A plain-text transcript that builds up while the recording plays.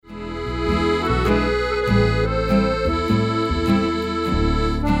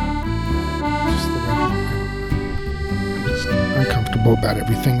uncomfortable about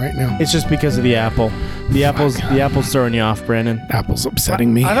everything right now. It's just because of the apple. The apple's throwing you off, Brandon. Apple's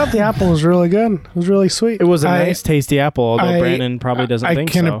upsetting me. I thought the apple was really good. It was really sweet. It was a nice, tasty apple, although Brandon probably doesn't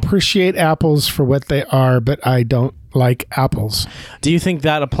think so. I can appreciate apples for what they are, but I don't like apples. Do you think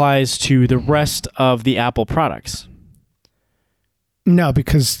that applies to the rest of the Apple products? No,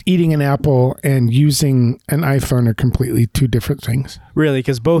 because eating an apple and using an iPhone are completely two different things. Really?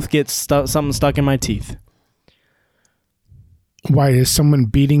 Because both get something stuck in my teeth. Why, is someone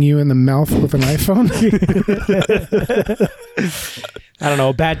beating you in the mouth with an iPhone? I don't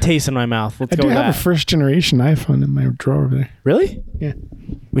know. Bad taste in my mouth. Let's go with that. I have a first generation iPhone in my drawer over there. Really? Yeah.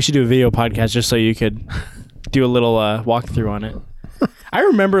 We should do a video podcast just so you could do a little walkthrough on it. I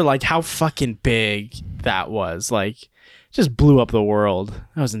remember like how fucking big that was. Like, just blew up the world.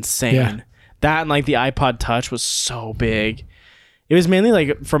 That was insane. Yeah. That and like the iPod Touch was so big. It was mainly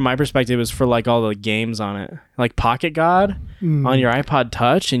like, from my perspective, it was for like all the games on it. Like Pocket God on your iPod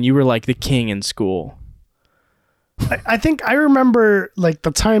Touch, and you were like the king in school. I think I remember like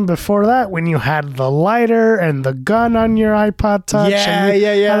the time before that when you had the lighter and the gun on your iPod Touch. Yeah.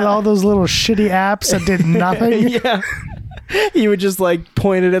 And all those little shitty apps that did nothing. Yeah. You would just like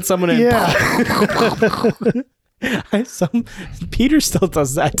point it at someone and Peter still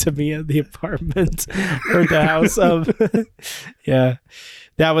does that to me at the apartment or the house. Yeah,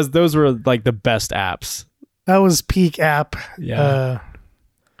 those were like the best apps. That was peak app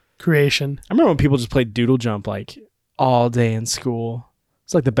creation. I remember when people just played Doodle Jump like all day in school.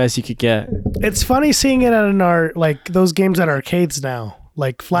 It's like the best you could get. It's funny seeing it in our like those games at arcades now,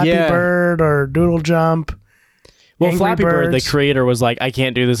 like Flappy Bird or Doodle Jump. Well, Angry Flappy Birds. Bird, the creator, was like, I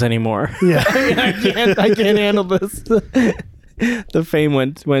can't do this anymore. Yeah. I can't handle this. The fame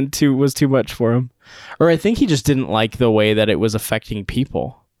was too much for him. Or I think he just didn't like the way that it was affecting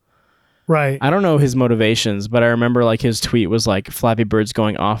people. Right. I don't know his motivations, but I remember like his tweet was like, Flappy Bird's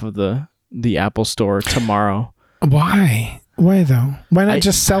going off of the Apple Store tomorrow. Why? Why though? Why not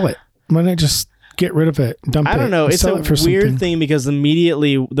just sell it? Why not just get rid of it, dump it? I don't know. It's a weird thing because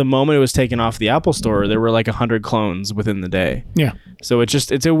immediately the moment it was taken off the Apple Store, there were like 100 clones within the day. Yeah. So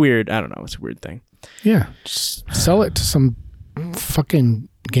it's a weird, I don't know. It's a weird thing. Yeah. Just sell it to some fucking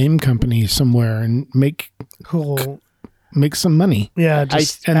game company somewhere and make some money. Yeah.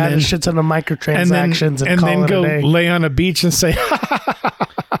 Just add a shit ton of microtransactions and then go lay on a beach and say,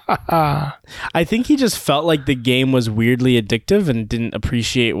 I think he just felt like the game was weirdly addictive and didn't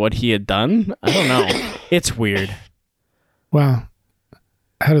appreciate what he had done. I don't know. It's weird. Wow.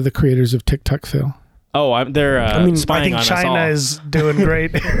 How do the creators of TikTok feel? Oh, they're spying on us all. I think China is doing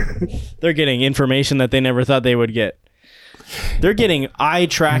great. They're getting information that they never thought they would get. They're getting eye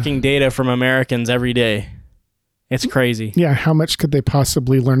tracking data from Americans every day. It's crazy. Yeah, how much could they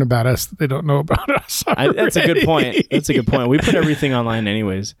possibly learn about us that they don't know about us? That's a good point. That's a good point. We put everything online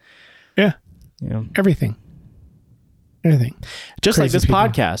anyways. Yeah. Everything. Just crazy like this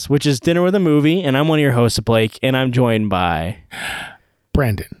podcast, which is Dinner with a Movie, and I'm one of your hosts, Blake, and I'm joined by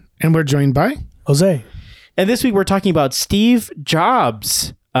Brandon. And we're joined by Jose. And this week we're talking about Steve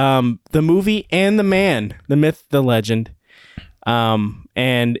Jobs, the movie and the man, the myth, the legend.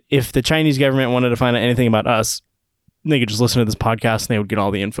 And if the Chinese government wanted to find out anything about us, they could just listen to this podcast and they would get all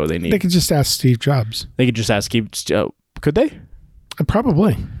the info they need. They could just ask Steve Jobs. They could just ask Steve. Could they?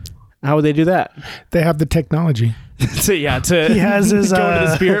 Probably. How would they do that? They have the technology. He has his go into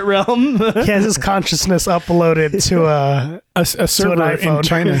the spirit realm. He has his consciousness uploaded to a server in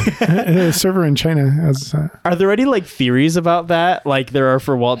China. A server in China has. Are there any like theories about that? Like there are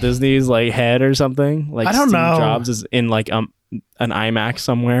for Walt Disney's like head or something? Like I don't Steve know. Jobs is in like an IMAX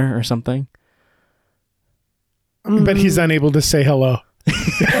somewhere or something. But he's unable to say hello.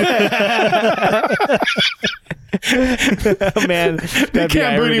 Man, they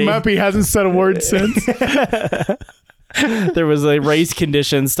can't boot him up. He hasn't said a word since. There was a race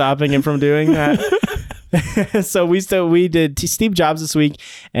condition stopping him from doing that. So we did Steve Jobs this week,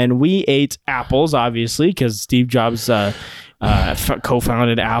 and we ate apples, obviously, because Steve Jobs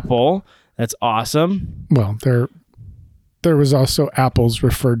co-founded Apple. That's awesome. Well, there was also apples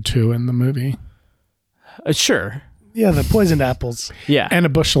referred to in the movie. Sure. Yeah, the poisoned apples. Yeah. And a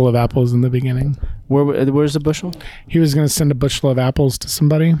bushel of apples in the beginning. Where's the bushel? He was going to send a bushel of apples to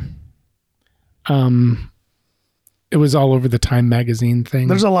somebody. It was all over the Time magazine thing.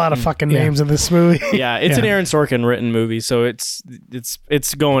 There's a lot of fucking names in this movie. Yeah, it's an Aaron Sorkin written movie, so it's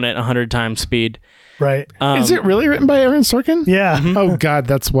going at 100 times speed. Right. Is it really written by Aaron Sorkin? Yeah. Oh God,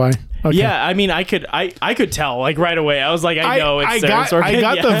 that's why. Okay. Yeah, I mean, I could tell like right away. I was like, I know it's Aaron Sorkin. I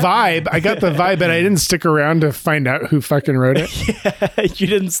got the vibe. I got the vibe, but I didn't stick around to find out who fucking wrote it. Yeah, you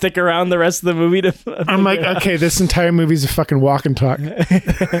didn't stick around the rest of the movie to. I'm like, okay, this entire movie's a fucking walk and talk.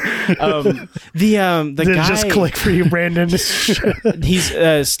 The Did it guy just click for you, Brandon?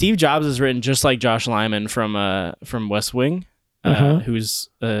 he's Steve Jobs is written just like Josh Lyman from West Wing, who's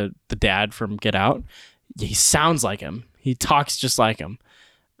the dad from Get Out. He sounds like him. He talks just like him.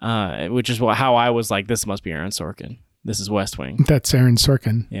 Which is how I was like, this must be Aaron Sorkin. This is West Wing. That's Aaron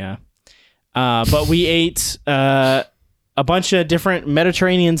Sorkin. Yeah. But we ate a bunch of different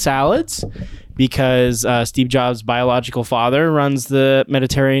Mediterranean salads because Steve Jobs' biological father runs the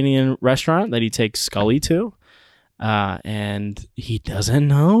Mediterranean restaurant that he takes Scully to. And he doesn't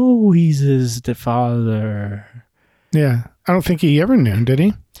know he's his father. Yeah. I don't think he ever knew, did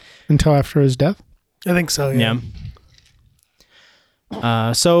he? Until after his death? I think so, yeah.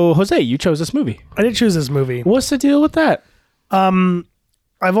 So Jose, you chose this movie. I did choose this movie. What's the deal with that?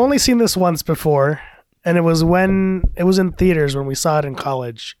 I've only seen this once before, and it was when it was in theaters when we saw it in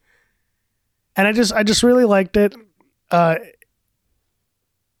college. And I just really liked it. I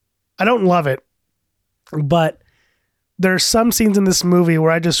don't love it, but there's some scenes in this movie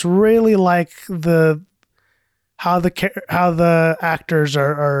where I just really like how the actors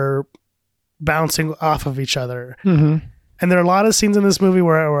are bouncing off of each other. Mm-hmm. And there are a lot of scenes in this movie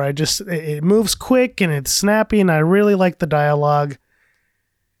where it moves quick and it's snappy, and I really like the dialogue.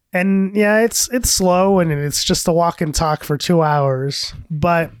 And yeah, it's slow and it's just a walk and talk for 2 hours,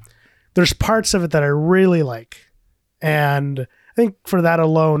 but there's parts of it that I really like. And I think for that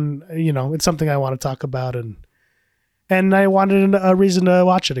alone, it's something I want to talk about, and I wanted a reason to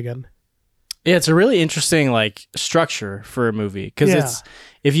watch it again. Yeah, it's a really interesting like structure for a movie because it's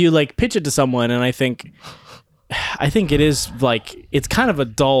if you like pitch it to someone, and I think it is like it's kind of a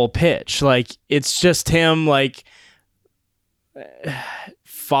dull pitch. Like it's just him like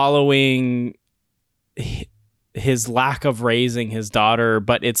following his lack of raising his daughter,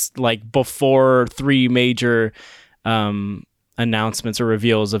 but it's like before 3 major announcements or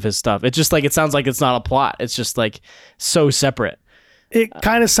reveals of his stuff. It's just like it sounds like it's not a plot. It's just like so separate. It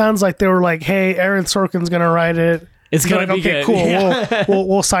kind of sounds like they were like, "Hey, Aaron Sorkin's gonna write it. It's gonna be okay, good. Cool. Yeah.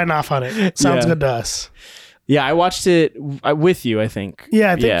 We'll sign off on it. Sounds good to us." Yeah, I watched it with you, I think.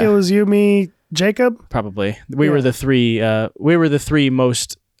 Yeah, I think it was you, me, Jacob. Probably. We were the 3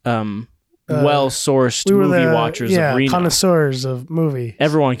 most well-sourced movie watchers of Reno. Connoisseurs of movies.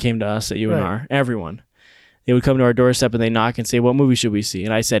 Everyone came to us at UNR. Everyone. They would come to our doorstep and they knock and say, "What movie should we see?"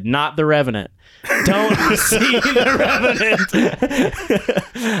 And I said, "Not The Revenant. Don't see The Revenant."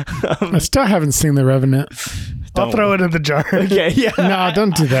 I still haven't seen The Revenant. I'll throw it in the jar. Okay, yeah. No,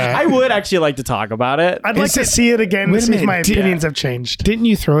 don't do that. I would actually like to talk about it. I'd like to see it again to see if my opinions have changed. Didn't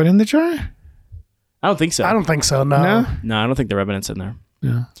you throw it in the jar? I don't think so. I don't think so, no. No, I don't think The Revenant's in there.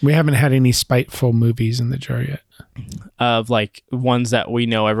 No. We haven't had any spiteful movies in the jar yet. Of like ones that we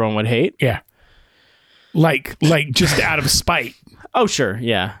know everyone would hate? Yeah. Like just out of spite. Oh, sure.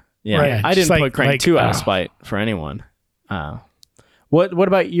 Yeah. Yeah. Right. I didn't put Crank 2 out of spite for anyone. What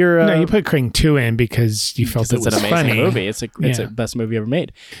about your... no, you put Crank 2 in because you felt it was an amazing funny. movie. It's the best movie ever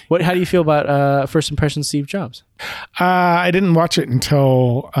made. How do you feel about First Impression Steve Jobs? I didn't watch it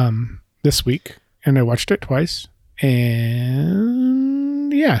until this week, and I watched it twice.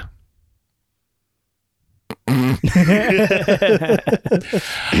 And yeah.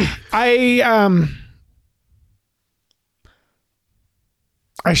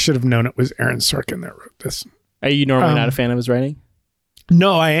 I should have known it was Aaron Sorkin that wrote this. Are you normally not a fan of his writing?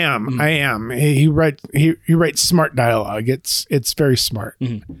 No, I am. Mm-hmm. I am. He writes smart dialogue. It's very smart.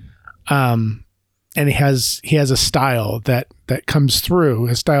 Mm-hmm. And he has a style that comes through,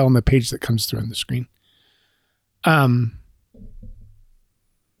 a style on the page that comes through on the screen.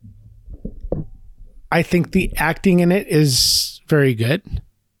 I think the acting in it is very good.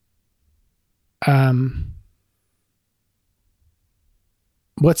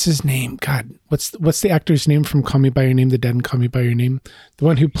 What's his name? God, what's the actor's name from Call Me by Your Name, The Dead and Call Me by Your Name? The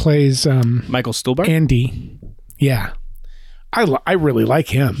one who plays Michael Stuhlbarg? Andy. Yeah. I really like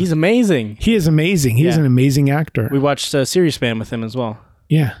him. He's amazing. He is amazing. He is an amazing actor. We watched Serious Man with him as well.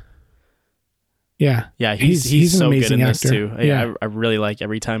 Yeah. Yeah. Yeah, he's so an amazing good in actor. this too. Yeah. I really like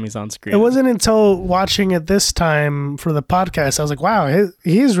every time he's on screen. It wasn't until watching it this time for the podcast, I was like, wow,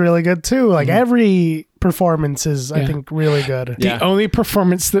 he's really good too. Like every performance is, I think, really good. The only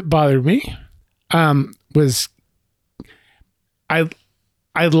performance that bothered me was I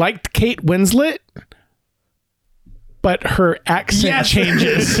liked Kate Winslet, but her accent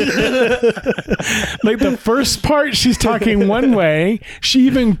changes. Like the first part, she's talking one way. She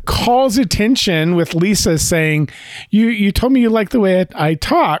even calls attention with Lisa saying, you told me you liked the way I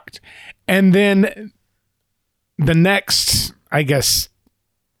talked. And then the next, I guess,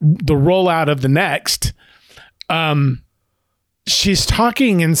 the rollout of the next, she's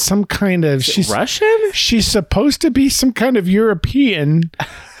talking in some kind of... She's Russian? She's supposed to be some kind of European...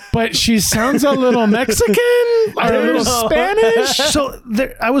 But she sounds a little Mexican or a little Spanish. So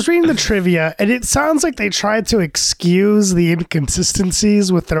I was reading the trivia, and it sounds like they tried to excuse the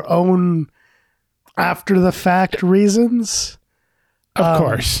inconsistencies with their own after-the-fact reasons. Of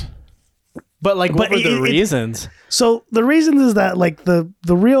course. But what were the reasons? So the reason is that like the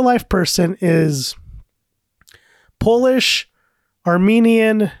real-life person is Polish,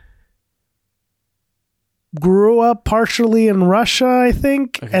 Armenian, grew up partially in Russia, I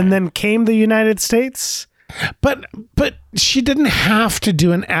think, and then came to the United States. But she didn't have to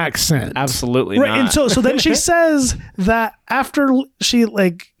do an accent. Absolutely right, not. and so then she says that after she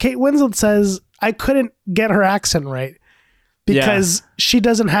Kate Winslet says I couldn't get her accent right because she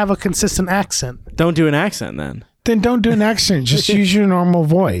doesn't have a consistent accent. Don't do an accent then. Then don't do an accent. Just use your normal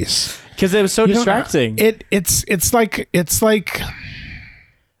voice. Because it was so distracting. It's like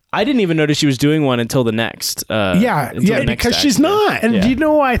I didn't even notice she was doing one until the next. Because she's not. And do you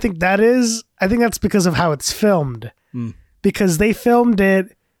know why I think that is? I think that's because of how it's filmed. Because they filmed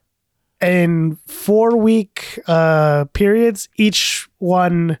it in 4-week periods. Each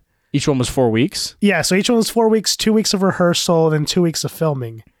one was 4 weeks? Yeah, so each one was 4 weeks, 2 weeks of rehearsal, then 2 weeks of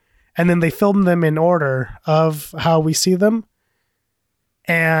filming. And then they filmed them in order of how we see them.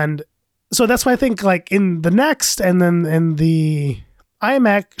 And so that's why I think like in the next and then in the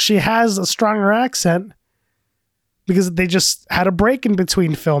iMac, she has a stronger accent because they just had a break in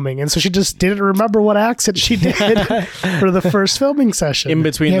between filming. And so she just didn't remember what accent she did for the first filming session. In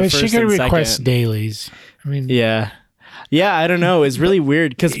between the first and second. She can request dailies. I mean... Yeah, I don't know. It's really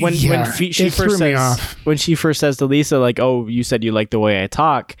weird because when she first says to Lisa, like, "Oh, you said you like the way I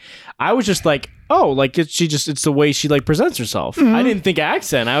talk," I was just like, "Oh, like it's the way she like presents herself." Mm-hmm. I didn't think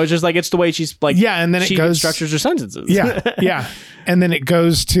accent. I was just like, it's the way she's like, and then she structures her sentences. Yeah, and then it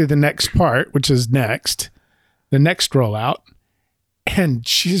goes to the next part, which is the next rollout, and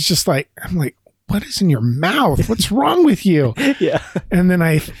she's just like, I'm like, what is in your mouth? What's wrong with you? Yeah, and then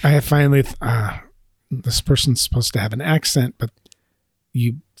I finally. This person's supposed to have an accent, but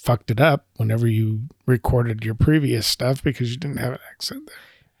you fucked it up whenever you recorded your previous stuff because you didn't have an accent there.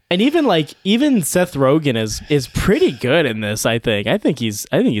 And even Seth Rogen is pretty good in this. I think he's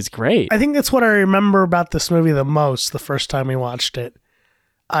great. I think that's what I remember about this movie the most. The first time we watched it,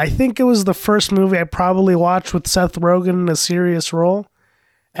 I think it was the first movie I probably watched with Seth Rogen in a serious role,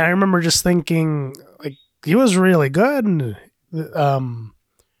 and I remember just thinking like he was really good.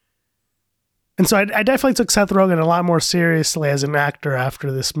 And so I definitely took Seth Rogen a lot more seriously as an actor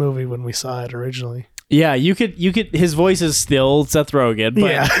after this movie when we saw it originally. Yeah, you could. His voice is still Seth Rogen,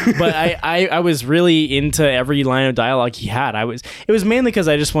 but but I was really into every line of dialogue he had. It was mainly because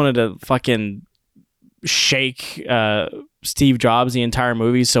I just wanted to fucking shake Steve Jobs the entire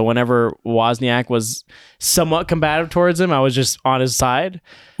movie. So whenever Wozniak was somewhat combative towards him, I was just on his side.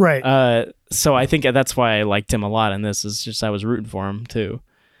 Right. So I think that's why I liked him a lot. And this is just I was rooting for him too.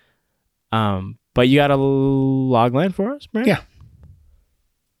 But you got a log line for us, Brad? Yeah.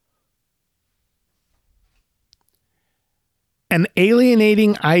 An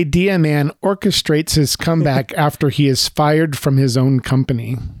alienating idea man orchestrates his comeback after he is fired from his own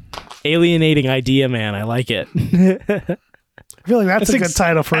company. Alienating idea man. I like it. I feel like that's a good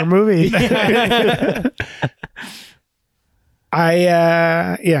title for a movie.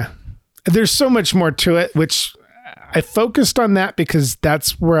 There's so much more to it, which I focused on that because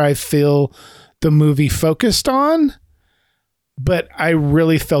that's where I feel the movie focused on. But I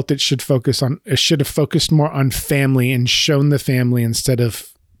really felt it should have focused more on family and shown the family instead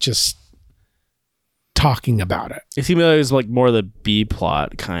of just talking about it. It seemed like it was like more the B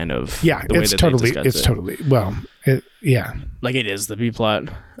plot kind of. Yeah, it's totally. Like it is the B plot.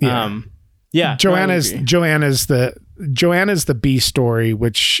 Yeah. Joanna's the B story,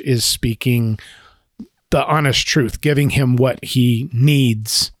 which is speaking the honest truth, giving him what he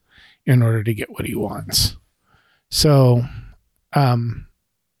needs in order to get what he wants. So, and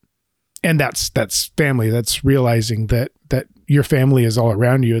that's family. That's realizing that your family is all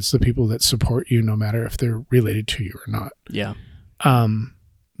around you. It's the people that support you, no matter if they're related to you or not. Yeah.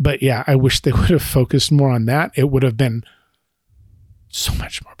 But yeah, I wish they would have focused more on that. It would have been so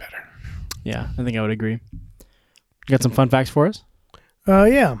much more better. Yeah, I think I would agree. You got some fun facts for us?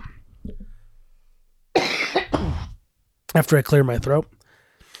 Yeah. after I clear my throat.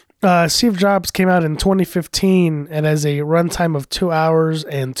 Steve Jobs came out in 2015 and has a runtime of 2 hours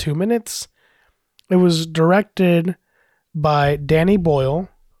and 2 minutes. It was directed by Danny Boyle,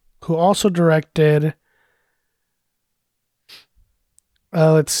 who also directed,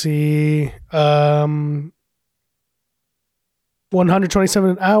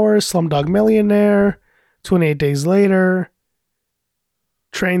 127 Hours, Slumdog Millionaire, 28 Days Later,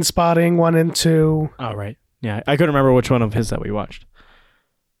 Trainspotting 1 and 2. Oh, right. Yeah, I couldn't remember which one of his that we watched.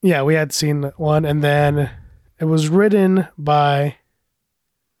 Yeah, we had seen one, and then it was written by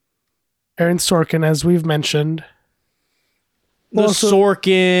Aaron Sorkin, as we've mentioned.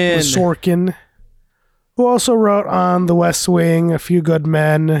 Sorkin, who also wrote on The West Wing, A Few Good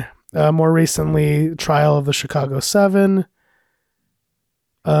Men, more recently, Trial of the Chicago 7,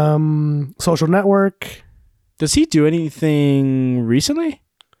 Social Network. Does he do anything recently?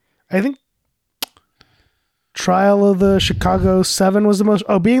 I think Trial of the Chicago 7 was the most...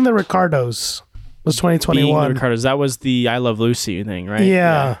 Oh, Being the Ricardos was 2021. Being the Ricardos. That was the I Love Lucy thing, right?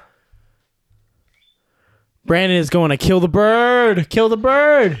 Yeah. Brandon is going to kill the bird. Kill the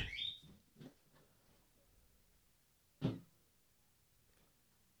bird.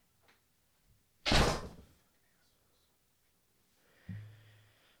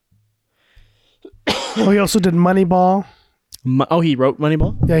 Oh, he also did Moneyball. He wrote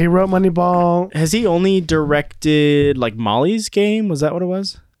Moneyball? Yeah, he wrote Moneyball. Has he only directed like Molly's Game? Was that what it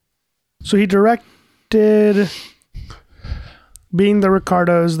was? So he directed Being the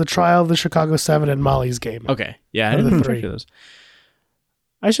Ricardos, The Trial of the Chicago 7, and Molly's Game. Okay. Yeah, I Out of didn't the know three. those.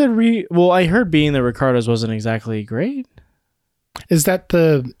 I should I heard Being the Ricardos wasn't exactly great. Is that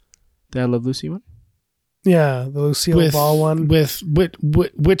the I Love Lucy one? Yeah, the Lucille Ball one. With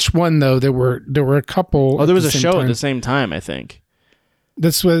which one though? There were a couple. Oh, there was a show time. at the same time, I think.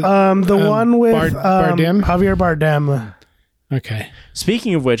 This was the one with Bardem? Javier Bardem. Okay.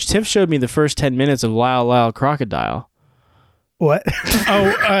 Speaking of which, Tiff showed me the first 10 minutes of Lyle Lyle Crocodile. What?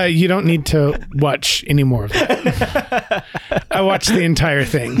 You don't need to watch any more of that. I watched the entire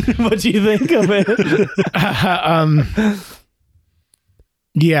thing. What do you think of it?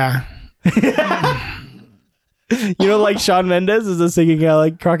 Yeah. You know, like Shawn Mendes is a singing guy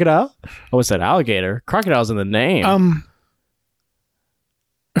like crocodile. Oh, what's that? Alligator. Crocodile's in the name.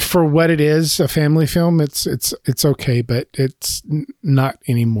 For what it is, a family film, it's okay, but it's not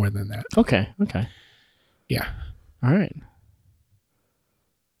any more than that. Okay. Yeah. All right.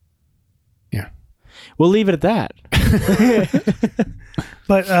 Yeah. We'll leave it at that.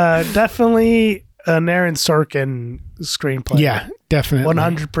 But definitely an Aaron Sorkin screenplay. Yeah, definitely.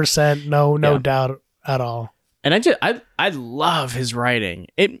 100%. No doubt at all. And I love his writing.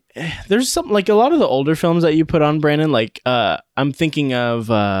 There's some like a lot of the older films that you put on, Brandon. Like I'm thinking of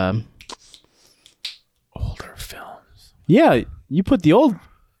Older films. Yeah, you put the old.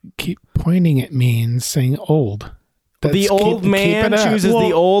 Keep pointing at me and saying old. The old man chooses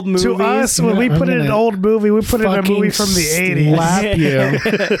the old movies. To us, when we put it in an old movie, we put it in a movie from the 80s. Slap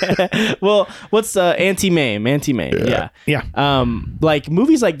you. Well, what's Anti-Mame? Anti-Mame, yeah. Yeah. Like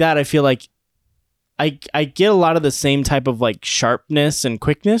movies like that, I feel like I get a lot of the same type of like sharpness and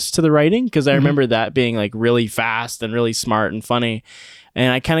quickness to the writing, because I remember that being like really fast and really smart and funny.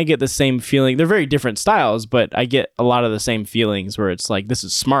 And I kind of get the same feeling. They're very different styles, but I get a lot of the same feelings where it's like, this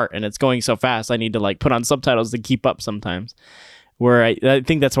is smart and it's going so fast. I need to like put on subtitles to keep up sometimes. Where I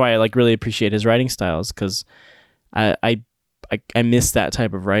think that's why I like really appreciate his writing styles, because I miss that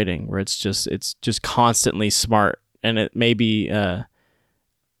type of writing where it's just constantly smart, and it maybe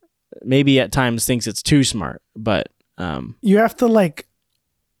at times thinks it's too smart, but you have to like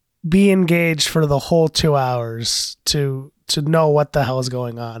be engaged for the whole 2 hours to know what the hell is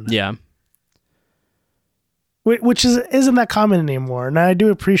going on. Yeah. Which isn't that common anymore, and I do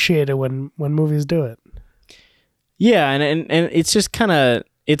appreciate it when movies do it. Yeah, and it's just kind of,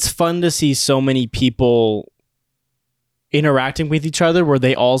 it's fun to see so many people interacting with each other where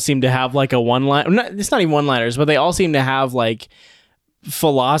they all seem to have like a one-line. It's not even one-liners, but they all seem to have like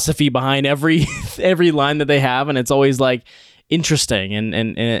philosophy behind every line that they have, and it's always like interesting, and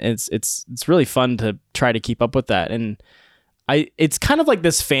it's really fun to try to keep up with that. And it's kind of like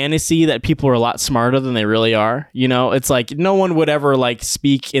this fantasy that people are a lot smarter than they really are. You know, it's like no one would ever like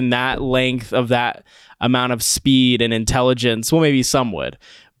speak in that length of that amount of speed and intelligence. Well, maybe some would,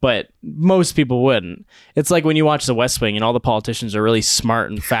 but most people wouldn't. It's like when you watch The West Wing and all the politicians are really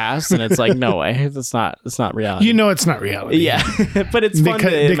smart and fast, and it's like, no way, it's not reality. You know, it's not reality. Yeah, but it's fun to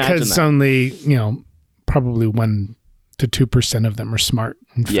imagine because that. Only probably 1 to 2% of them are smart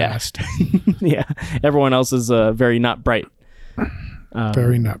and fast. Yeah, everyone else is very not bright.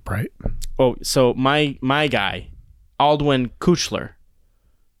 Very not bright. Oh, so my guy, Aldwin Kuchler,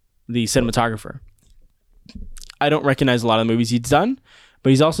 the cinematographer. I don't recognize a lot of the movies he's done,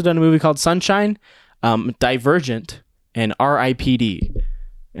 but he's also done a movie called Sunshine, Divergent, and R.I.P.D.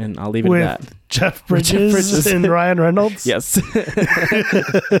 And I'll leave it With at that. Jeff Bridges and Ryan Reynolds. Yes.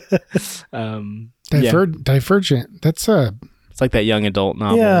 Divergent. That's a It's like that young adult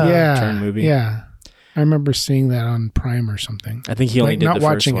novel turn movie. Yeah, I remember seeing that on Prime or something. I think he only did not the first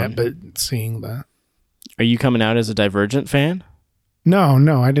watching one. it, but seeing that. Are you coming out as a Divergent fan?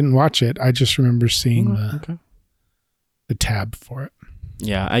 No, I didn't watch it. I just remember seeing the tab for it.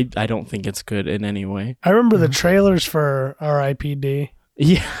 Yeah, I don't think it's good in any way. I remember the trailers for R.I.P.D.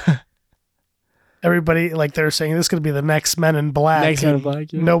 Yeah. Everybody, like, they're saying this is going to be the next Men in Black. Men in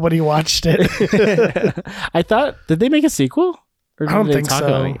Black, yeah. Nobody watched it. I thought, did they make a sequel? Or I don't did they think talk so.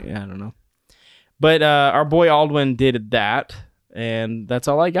 about it? Yeah, I don't know. But our boy Aldwin did that, and that's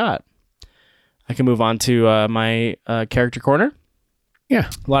all I got. I can move on to my character corner.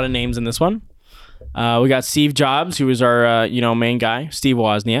 Yeah. A lot of names in this one. We got Steve Jobs, who was our main guy. Steve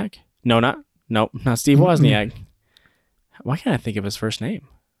Wozniak. Not Steve Wozniak. Why can't I think of his first name?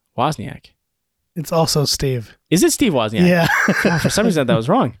 Wozniak. It's also Steve. Is it Steve Wozniak? Yeah. Oh, for some reason I thought that was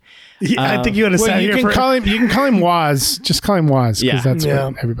wrong. I think you would have sat you here can call him Woz. Just call him Woz. Yeah. That's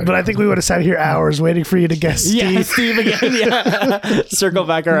what everybody. But I think we would have sat here hours waiting for you to guess Steve. Yeah, Steve again. Yeah. Circle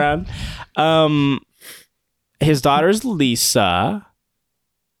back around. His daughter's Lisa.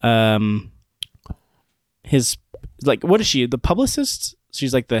 His, like, what is she? The publicist?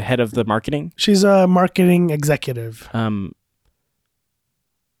 She's like the head of the marketing. She's a marketing executive. I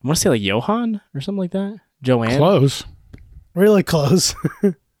want to say like Johan or something like that. Joanne. Close. Really close.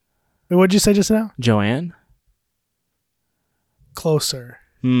 What'd you say just now? Joanne. Closer.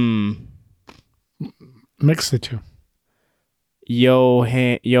 Mix the two.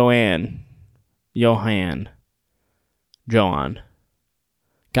 Johan. Joan.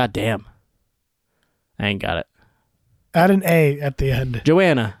 God damn. I ain't got it. Add an A at the end.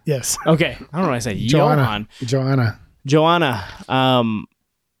 Joanna. Yes. Okay. I don't know what I said. Joanna.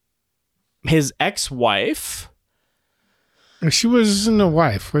 His ex-wife. She wasn't a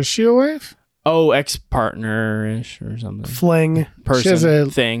wife. Was she a wife? Oh, ex-partner-ish or something. Fling. Person. She has a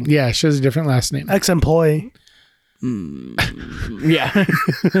thing. Yeah, she has a different last name. Ex-employee. Yeah.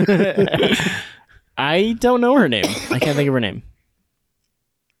 I don't know her name. I can't think of her name.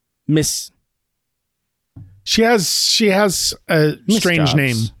 Miss. She has a strange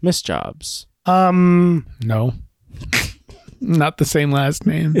name. Miss Jobs. No. Not the same last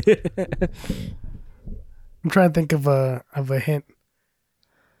name. I'm trying to think of a hint.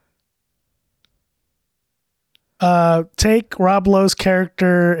 Take Rob Lowe's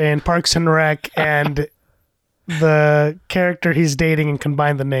character in Parks and Rec and the character he's dating and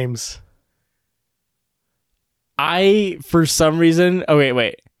combine the names. For some reason... Oh,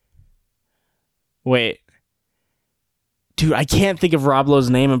 wait. Dude, I can't think of Rob Lowe's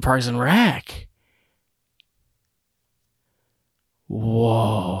name in Parks and Rec.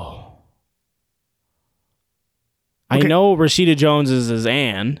 Whoa. Okay. I know Rashida Jones is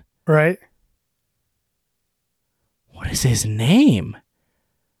Anne. Right? What is his name?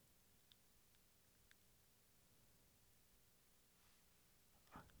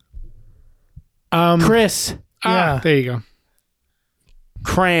 Chris. Yeah. There you go.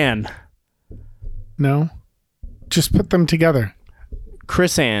 Cran. No. Just put them together.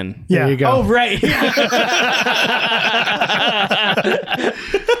 Chris Ann. Yeah. There you go. Oh, right.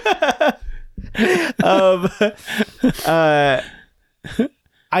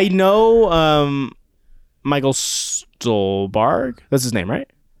 I know Michael Stolberg. That's his name, right?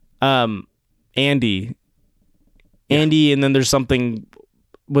 Andy. Andy, and then there's something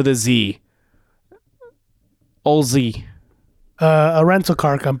with a Z. Olzy. A rental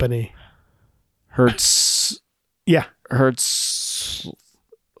car company. Hertz. Yeah. Hertzlorf?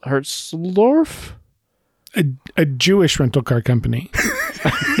 A Jewish rental car company. Is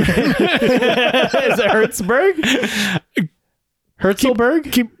it Hertzberg?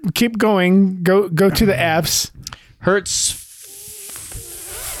 Hertzlberg? Keep going. Go to the F's.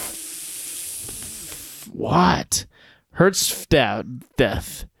 What?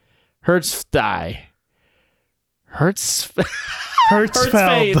 Hertzdeath. Hertzfeld.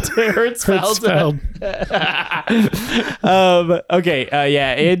 Hertzfeld. Okay.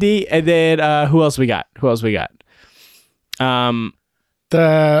 Yeah. Andy, and then who else we got? Was he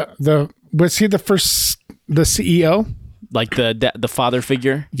the CEO? Like the father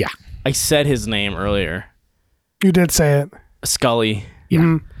figure? Yeah. I said his name earlier. You did say it. Scully. Yeah.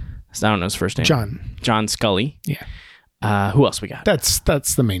 Mm-hmm. I don't know his first name. John Scully. Yeah. Who else we got? That's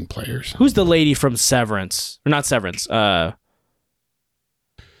the main players. Who's the lady from Severance? Or not Severance. The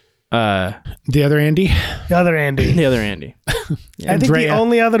other Andy. The other Andy. The other Andy. I think the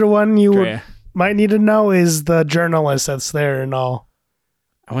only other one you might need to know is the journalist that's there and all.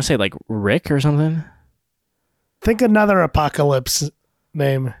 I want to say like Rick or something. Think another apocalypse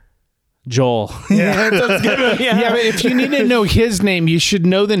name. Joel. Yeah. Yeah, but if you need to know his name, you should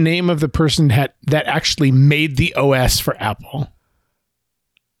know the name of the person that actually made the OS for Apple.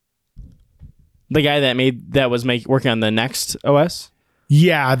 The guy that was working on the next OS?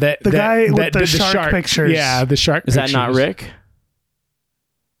 Yeah, the guy with the shark pictures. Yeah, the shark Is pictures. that not Rick?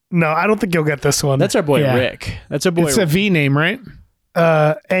 No, I don't think you'll get this one. That's our boy Rick. That's our boy. It's a V name, right?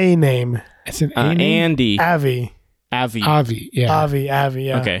 A name. It's an A name? Andy. Avi. Yeah. Avi,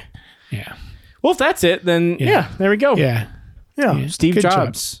 yeah. Okay. Yeah. Well, if that's it, then there we go. Yeah. Steve Good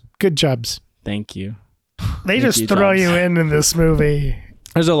Jobs. Good jobs. Thank you. They just throw you in this movie.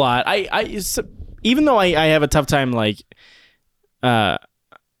 There's a lot. Even though I have a tough time like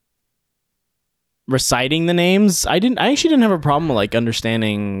reciting the names, I actually didn't have a problem like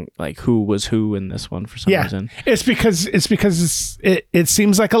understanding like who was who in this one for some reason. It's because it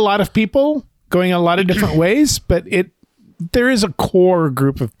seems like a lot of people going a lot of different ways, but there is a core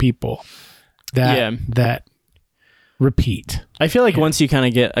group of people that repeat. I feel like once you kind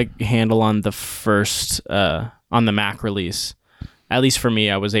of get a handle on the first on the Mac release, at least for me,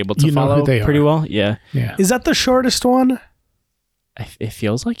 I was able to follow pretty well. Yeah. Is that the shortest one? It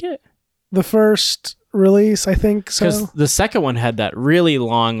feels like it. The first release, I think so. Because the second one had that really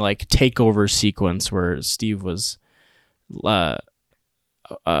long like takeover sequence where Steve was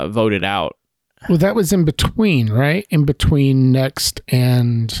voted out. Well, that was in between, right? In between Next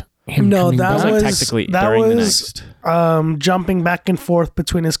and him. No, that was technically that during was the Next. Jumping back and forth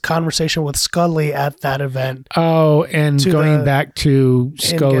between his conversation with Scully at that event. Oh, and going back to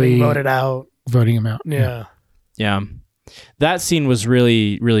Scully getting voted out, voting him out. Yeah. That scene was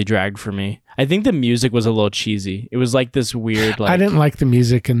really, really dragged for me. I think the music was a little cheesy. It was like this weird. Like, I didn't like the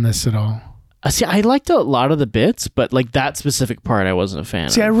music in this at all. See, I liked a lot of the bits, but like that specific part, I wasn't a fan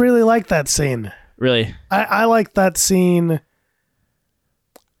of. I really like that scene. Really? I like that scene.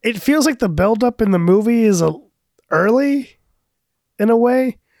 It feels like the buildup in the movie is early in a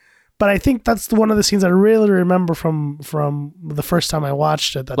way, but I think that's one of the scenes I really remember from the first time I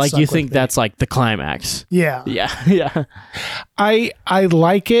watched it. Like you think that's like the climax? Yeah. Yeah. I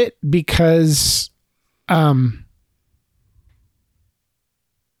like it because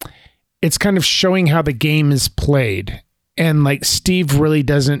it's kind of showing how the game is played. And like Steve really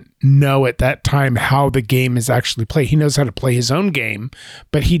doesn't know at that time how the game is actually played. He knows how to play his own game,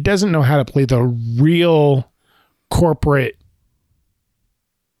 but he doesn't know how to play the real corporate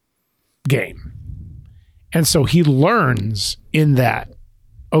game. And so he learns in that,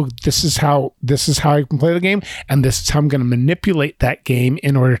 oh, this is how I can play the game, and this is how I'm going to manipulate that game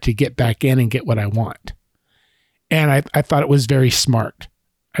in order to get back in and get what I want. And I thought it was very smart.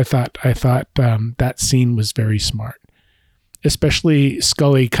 I thought that scene was very smart. Especially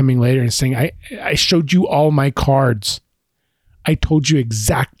Scully coming later and saying, I showed you all my cards. I told you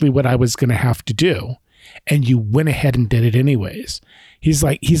exactly what I was going to have to do. And you went ahead and did it anyways. He's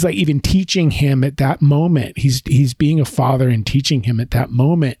like even teaching him at that moment. He's being a father and teaching him at that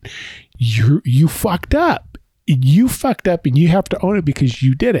moment. You fucked up. You fucked up and you have to own it because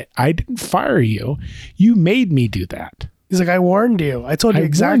you did it. I didn't fire you. You made me do that. He's like, I warned you. I told you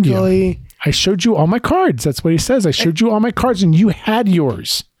exactly. I showed you all my cards. That's what he says. I showed you all my cards and you had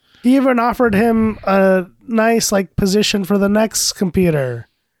yours. He even offered him a nice like position for the next computer.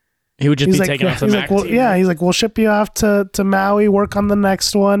 He would just be taken off the Mac team. He's like, we'll ship you off to Maui, work on the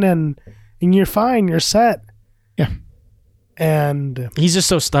next one, and you're fine. You're set. Yeah. And he's just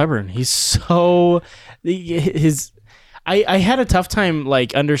so stubborn. He's so I had a tough time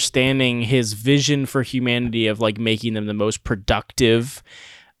like understanding his vision for humanity of like making them the most productive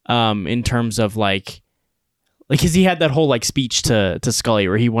in terms of like because he had that whole like speech to Scully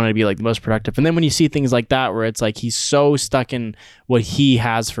where he wanted to be like the most productive. And then when you see things like that where it's like he's so stuck in what he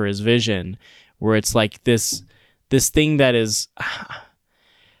has for his vision, where it's like this thing that is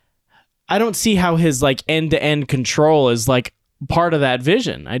I don't see how his like end-to-end control is like part of that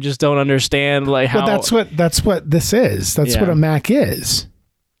vision. I just don't understand like how. Well, that's what this is. That's what a Mac is.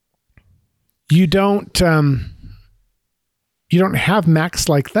 You don't have Macs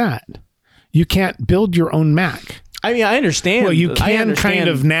like that. You can't build your own Mac. I mean, I understand. Well, you can kind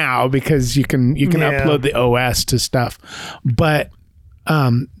of now because you can upload the OS to stuff, but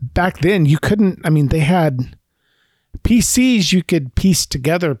back then you couldn't. I mean, they had PCs, you could piece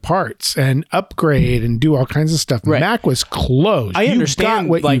together parts and upgrade and do all kinds of stuff. Right. Mac was closed. I understand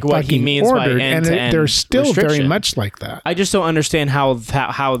what he means ordered, by end-to-end they're still restriction. very much like that. I just don't understand how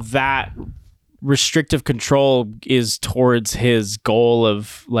that restrictive control is towards his goal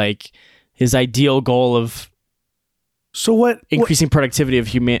of like his ideal goal of increasing productivity of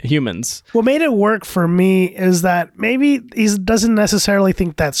humans. What made it work for me is that maybe he doesn't necessarily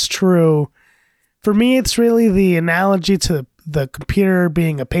think that's true. For me, it's really the analogy to the computer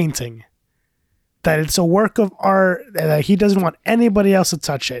being a painting. That it's a work of art, and that he doesn't want anybody else to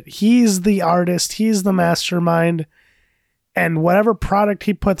touch it. He's the artist, he's the mastermind, and whatever product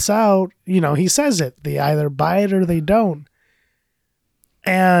he puts out, he says it. They either buy it or they don't.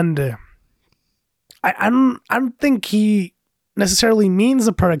 And I don't think he necessarily means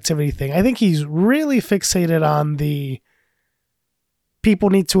the productivity thing. I think he's really fixated on the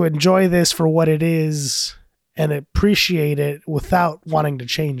people need to enjoy this for what it is and appreciate it without wanting to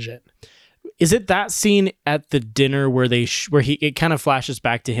change it. Is it that scene at the dinner where it kind of flashes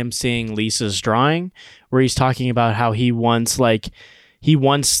back to him seeing Lisa's drawing, where he's talking about how he wants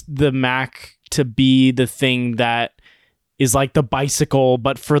the Mac to be the thing that is like the bicycle,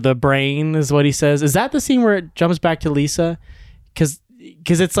 but for the brain, is what he says. Is that the scene where it jumps back to Lisa? Because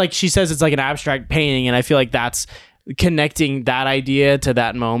it's like she says it's like an abstract painting, and I feel like that's connecting that idea to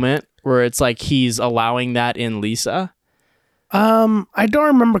that moment where it's like he's allowing that in Lisa. I don't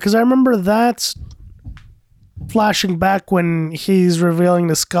remember, because I remember that's flashing back when he's revealing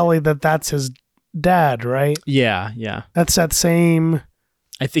to Scully that that's his dad, right? Yeah. That's that same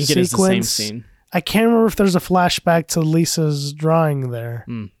I think sequence. It is the same scene. I can't remember if there's a flashback to Lisa's drawing there.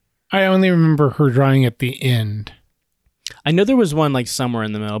 I only remember her drawing at the end. I know there was one like somewhere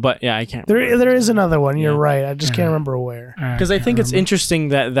in the middle, but yeah, I can't remember. There is another one. You're right. I just can't remember where. Because I think it's interesting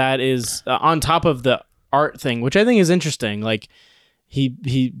that is on top of the art thing, which I think is interesting. Like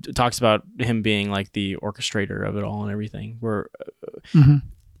he talks about him being like the orchestrator of it all and everything. Where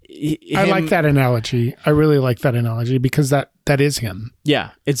I like that analogy. I really like that analogy because that is him.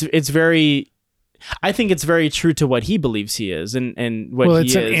 Yeah, it's very. I think it's very true to what he believes he is, and what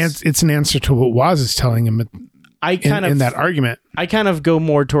he is. It's an answer to what Woz is telling him. In that argument, I kind of go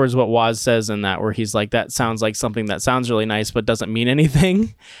more towards what Woz says in that, where he's like, that sounds like something that sounds really nice, but doesn't mean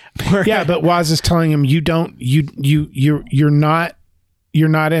anything. Yeah, but Woz is telling him, you're not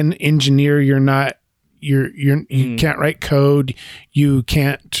an engineer. You can't write code. You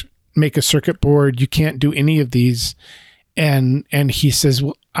can't make a circuit board. You can't do any of these. And he says,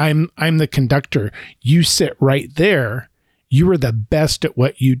 well, I'm the conductor. You sit right there. You are the best at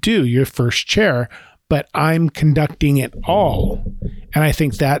what you do. You're first chair. But I'm conducting it all. And I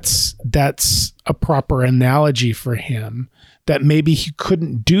think that's a proper analogy for him, that maybe he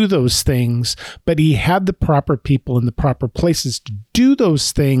couldn't do those things, but he had the proper people in the proper places to do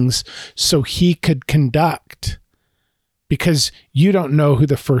those things so he could conduct. Because you don't know who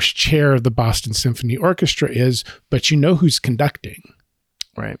the first chair of the Boston Symphony Orchestra is, but you know who's conducting.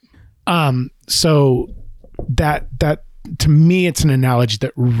 Right. So that to me, it's an analogy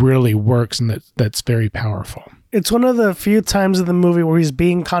that really works and that's very powerful. It's one of the few times in the movie where he's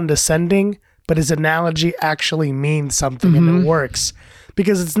being condescending, but his analogy actually means something and it works.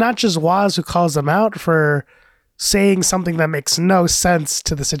 Because it's not just Woz who calls him out for saying something that makes no sense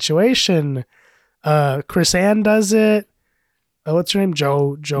to the situation. Chris Ann does it. What's her name?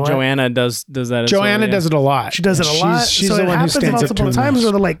 Joanna does that. Joanna does it a lot. She does it a lot. She's so the it one who happens stands up to multiple him times most.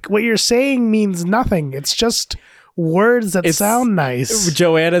 where they're like, what you're saying means nothing. It's just words that sound nice.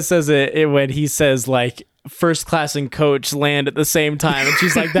 Joanna says it when he says like first class and coach land at the same time, and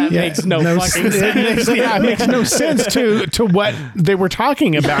she's like, that makes no fucking sense. It makes no sense to what they were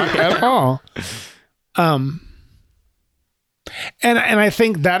talking about at all. And I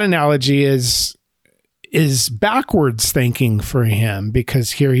think that analogy is backwards thinking for him,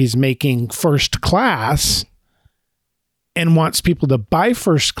 because here he's making first class and wants people to buy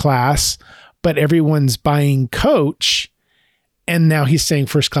first class, but everyone's buying coach. And now he's saying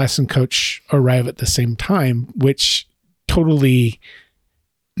first class and coach arrive at the same time, which totally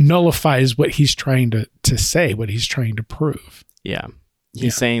nullifies what he's trying to say, what he's trying to prove. Yeah.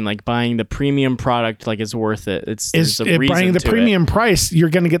 He's saying like buying the premium product, like it's worth it. There's a reason buying the to premium price, you're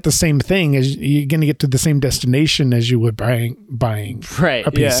going to get the same thing, as you're going to get to the same destination as you would buying right,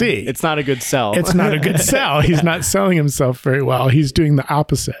 a PC. Yeah. It's not a good sell. It's not a good sell. He's not selling himself very well. He's doing the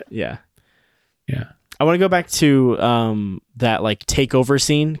opposite. Yeah. Yeah. I want to go back to that like takeover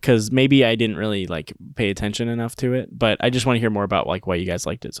scene, because maybe I didn't really like pay attention enough to it, but I just want to hear more about like why you guys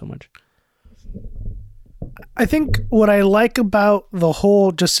liked it so much. I think what I like about the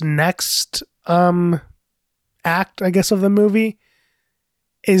whole just next act, I guess, of the movie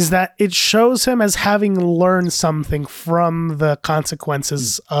is that it shows him as having learned something from the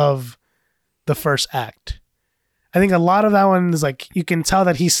consequences of the first act. I think a lot of that one is like, you can tell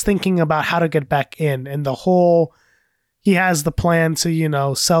that he's thinking about how to get back in, and he has the plan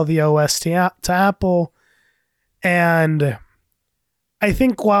to, sell the OS to Apple. And I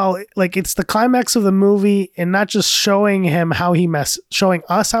think while like it's the climax of the movie and not just showing us how he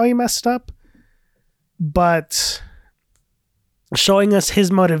messed up, but showing us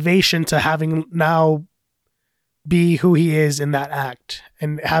his motivation to having now be who he is in that act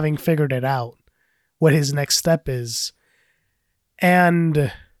and having figured it out, what his next step is.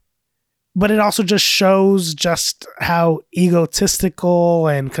 But it also just shows just how egotistical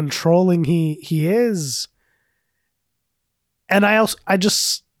and controlling he is. And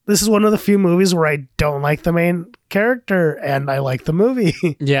this is one of the few movies where I don't like the main character and I like the movie.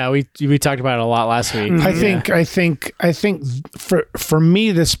 Yeah, we talked about it a lot last week. I think for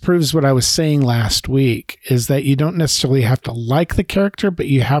me, this proves what I was saying last week, is that you don't necessarily have to like the character, but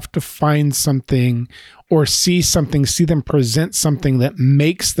you have to find something or see them present something that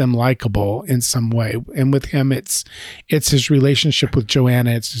makes them likable in some way. And with him, it's his relationship with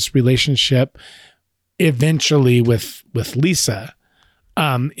Joanna. It's his relationship eventually with Lisa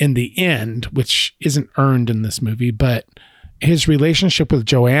in the end, which isn't earned in this movie, but his relationship with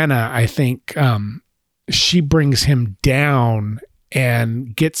Joanna, I think she brings him down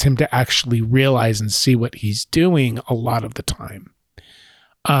and gets him to actually realize and see what he's doing a lot of the time,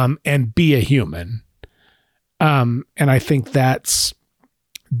 and be a human. And I think that's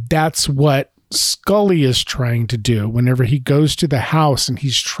what Scully is trying to do whenever he goes to the house and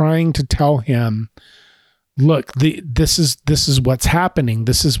he's trying to tell him, look, this is what's happening.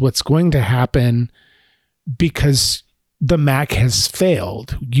 This is what's going to happen because the Mac has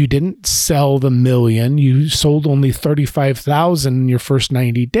failed. You didn't sell the 1 million. You sold only 35,000 in your first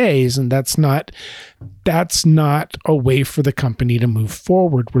 90 days. And that's not a way for the company to move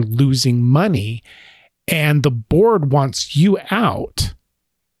forward. We're losing money and the board wants you out.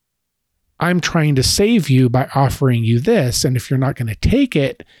 I'm trying to save you by offering you this. And if you're not going to take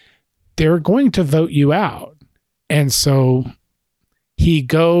it, they're going to vote you out. And so he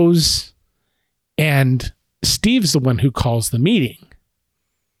goes, and Steve's the one who calls the meeting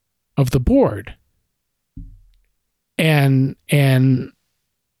of the board. And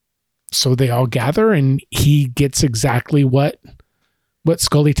so they all gather and he gets exactly what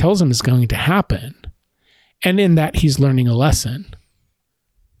Scully tells him is going to happen. And in that, he's learning a lesson.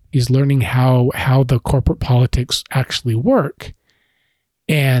 He's learning how the corporate politics actually work.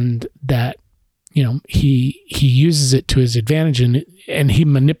 And that, he uses it to his advantage and he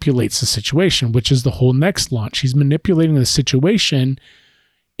manipulates the situation, which is the whole next launch. He's manipulating the situation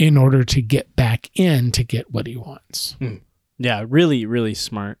in order to get back in to get what he wants. Yeah, really, really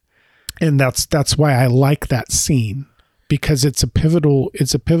smart. And that's why I like that scene, because it's a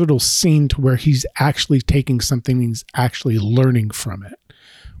pivotal scene to where he's actually taking something and he's actually learning from it.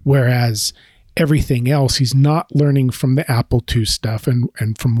 Whereas everything else, he's not learning from the Apple II stuff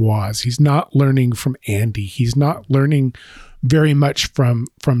and from Woz. He's not learning from Andy. He's not learning very much from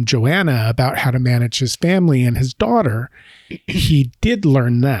Joanna about how to manage his family and his daughter. He did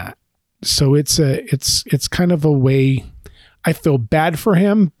learn that. So it's kind of a way. I feel bad for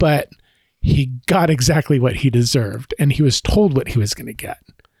him, but he got exactly what he deserved and he was told what he was going to get.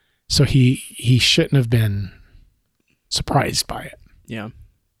 So he shouldn't have been surprised by it. Yeah.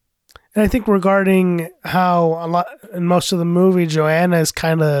 And I think regarding how in most of the movie, Joanna is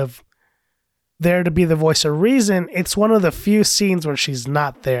kind of there to be the voice of reason, it's one of the few scenes where she's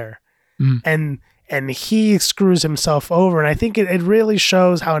not there. And he screws himself over. And I think it really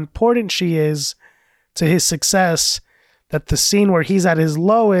shows how important she is to his success, that the scene where he's at his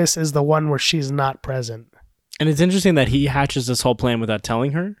lowest is the one where she's not present. And it's interesting that he hatches this whole plan without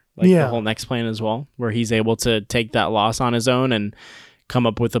telling her, the whole next plan as well, where he's able to take that loss on his own and come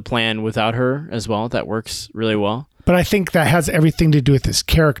up with a plan without her as well. That works really well. But I think that has everything to do with his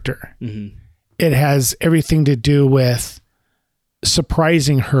character. Mm-hmm. It has everything to do with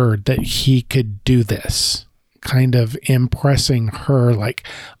surprising her that he could do this, kind of impressing her like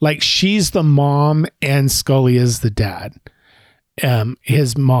she's the mom and Scully is the dad.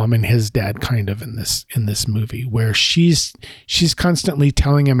 His mom and his dad kind of in this movie, where she's constantly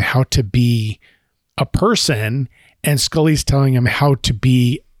telling him how to be a person and Scully's telling him how to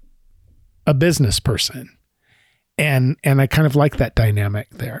be a business person. And I kind of like that dynamic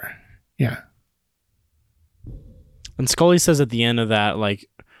there. Yeah. And Scully says at the end of that,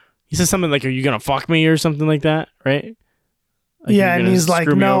 he says something like, "Are you going to fuck me?" or something like that, right? And he's like,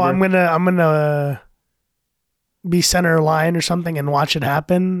 "No, I'm going to be center line or something and watch it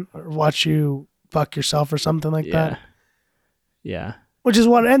happen, or watch you fuck yourself or something like that. Yeah. Which is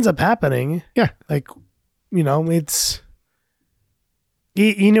what ends up happening. Yeah. Like, it's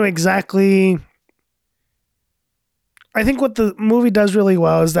he knew exactly. I think what the movie does really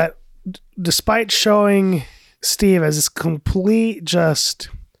well is that despite showing Steve as this complete just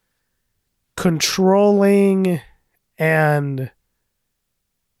controlling and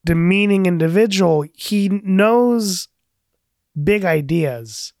demeaning individual, he knows big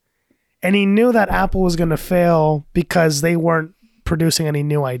ideas. And he knew that Apple was going to fail because they weren't producing any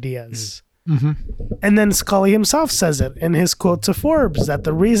new ideas. Mm-hmm. And then Scully himself says it in his quote to Forbes, that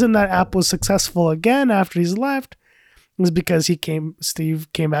the reason that Apple was successful again after he's left was because Steve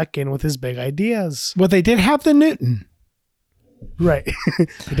came back in with his big ideas. Well, they did have the Newton. Right.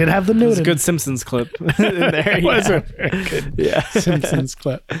 They did have the Newton. It was a good Simpsons clip in there. It was a very good Simpsons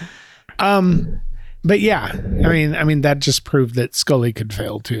clip. But yeah, I mean that just proved that Scully could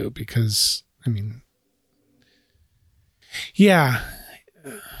fail too, because yeah,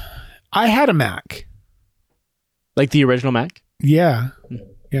 I had a Mac. Like the original Mac? Yeah.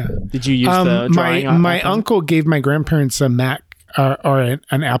 Yeah. Did you use the drawing? My uncle gave my grandparents a Mac or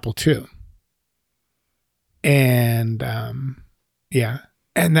an Apple II. And yeah.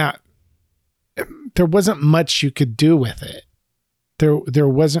 And that there wasn't much you could do with it. There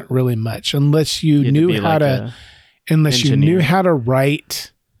wasn't really much unless you knew how to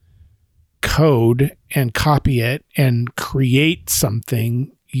write code and copy it and create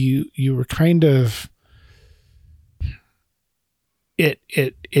something. You were kind of it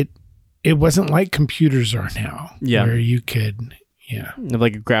wasn't like computers are now, where you could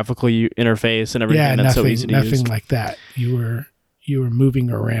like a graphical interface and everything. That's so easy to use. Nothing like that. You were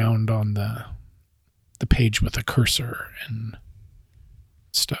moving around on the page with a cursor and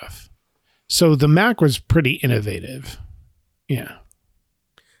stuff. So the Mac was pretty innovative. Yeah.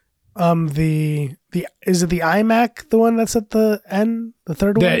 Is it the iMac, the one that's at the end, the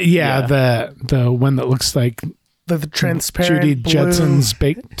third one? The one that looks like the transparent Judy blue. Judson's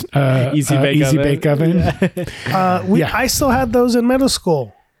baked Easy Bake Oven. Yeah. I still had those in middle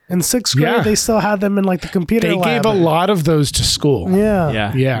school. In 6th grade, they still had them in like the computer lab. They gave a lot of those to school.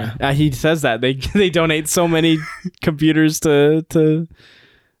 Yeah. He says that they donate so many computers to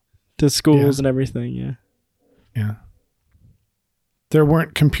schools and everything. Yeah. There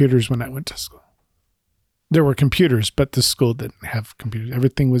weren't computers when I went to school. There were computers, but the school didn't have computers.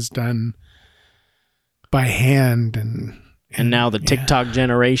 Everything was done by hand and now the TikTok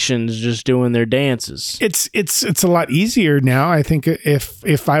generation's just doing their dances. It's a lot easier now. I think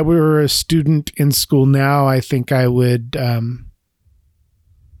if I were a student in school now, I think I would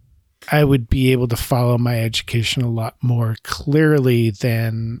be able to follow my education a lot more clearly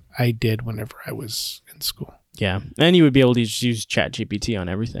than I did whenever I was in school. Yeah. And you would be able to just use ChatGPT on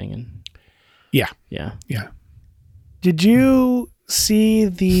everything. And Yeah. Did you see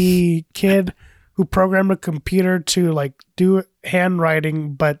the kid who programmed a computer to like do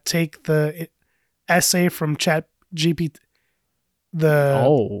handwriting, but take the essay from ChatGPT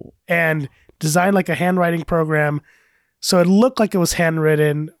and design like a handwriting program so it looked like it was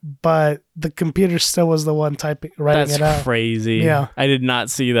handwritten, but the computer still was the one writing it out? That's crazy. Yeah. I did not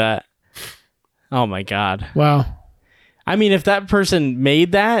see that. Oh my God. Wow. I mean, if that person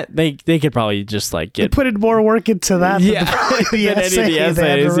made that, they could probably just like They put more work into that than the than any of the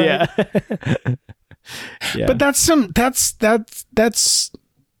essays. Yeah. But that's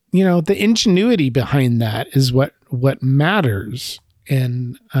the ingenuity behind that is what matters.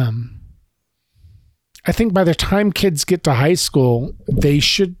 And I think by the time kids get to high school, they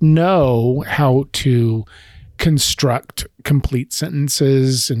should know how to construct complete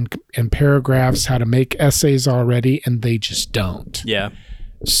sentences and paragraphs, how to make essays already, and they just don't. Yeah.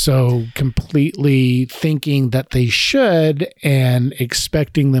 So completely thinking that they should and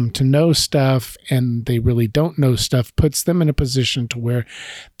expecting them to know stuff and they really don't know stuff puts them in a position to where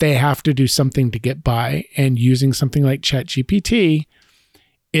they have to do something to get by, and using something like ChatGPT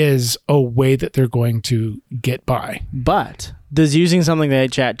is a way that they're going to get by. But does using something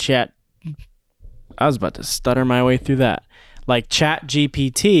like chat I was about to stutter my way through that. Like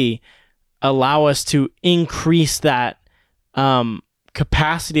ChatGPT allow us to increase that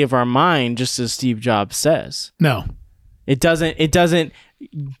capacity of our mind, just as Steve Jobs says? No. It doesn't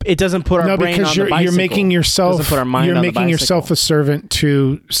put our brain on the bicycle. You're making yourself doesn't put our mind on the bicycle. yourself a servant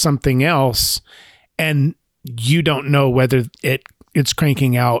to something else, and you don't know whether it's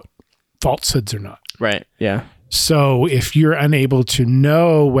cranking out falsehoods or not. Right. Yeah. So if you're unable to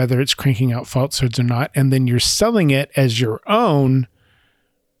know whether it's cranking out falsehoods or not, and then you're selling it as your own,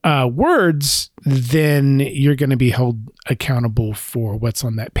 words, then you're going to be held accountable for what's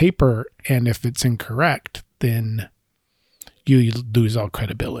on that paper. And if it's incorrect, then you lose all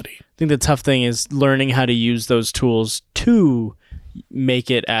credibility. I think the tough thing is learning how to use those tools to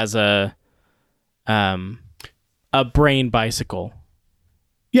make it as a brain bicycle.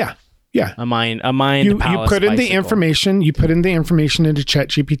 Yeah. A mind. You put in the information. You put in the information into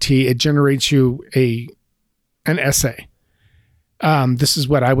ChatGPT. It generates you an essay. This is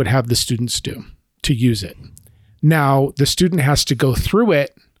what I would have the students do to use it. Now, the student has to go through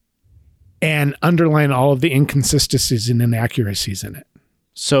it and underline all of the inconsistencies and inaccuracies in it.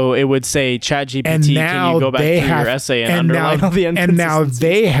 So it would say, ChatGPT, can you go back through your essay and underline all the inconsistencies?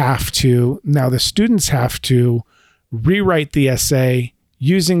 And now the students have to rewrite the essay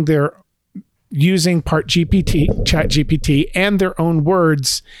using part GPT, ChatGPT, and their own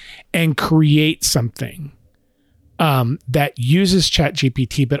words, and create something that uses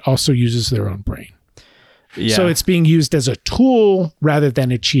ChatGPT but also uses their own brain. Yeah. So it's being used as a tool rather than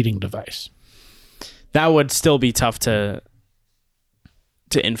a cheating device. That would still be tough to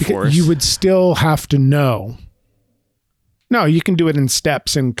enforce. Because you would still have to know. No, you can do it in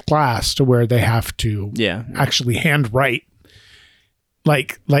steps in class to where they have to actually handwrite.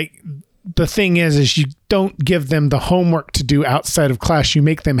 Like the thing is you don't give them the homework to do outside of class. You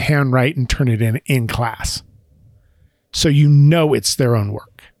make them handwrite and turn it in class. So you know it's their own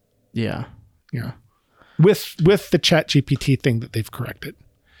work. Yeah. Yeah. With the ChatGPT thing that they've corrected.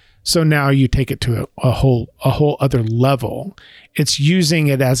 So now you take it to a whole other level. It's using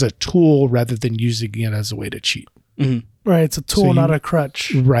it as a tool rather than using it as a way to cheat. Mm-hmm. Right. It's a tool, not a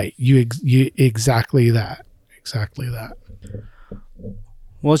crutch. Right. You exactly that. Exactly that.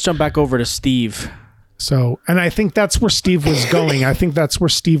 Well, let's jump back over to Steve. So, and I think that's where Steve was going. I think that's where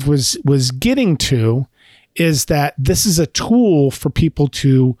Steve was getting to, is that this is a tool for people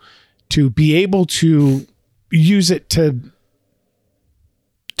to be able to use it to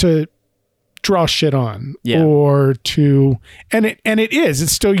draw shit on, or to, and it is,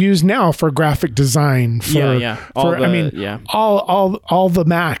 it's still used now for graphic design. All the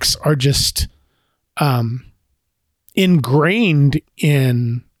Macs are just ingrained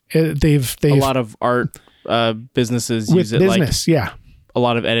in. They've a lot of art businesses use it. Business, a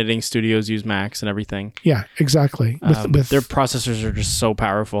lot of editing studios use Macs and everything. Yeah, exactly. With their processors are just so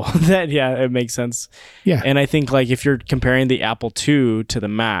powerful that it makes sense. Yeah. And I think like if you're comparing the Apple II to the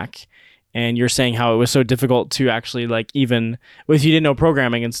Mac, and you're saying how it was so difficult to actually like, even if you didn't know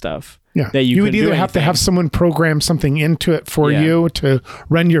programming and stuff. Yeah. That you would either have to have someone program something into it for you to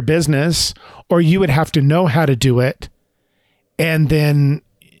run your business, or you would have to know how to do it. And then,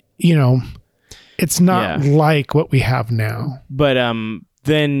 it's not like what we have now. But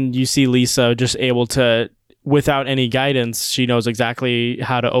then you see Lisa just able to, without any guidance, she knows exactly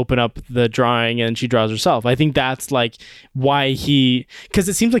how to open up the drawing and she draws herself. I think that's like why because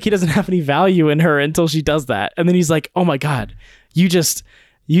it seems like he doesn't have any value in her until she does that. And then he's like, oh my God, you just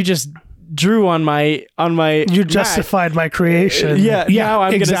drew on my you justified my creation. Now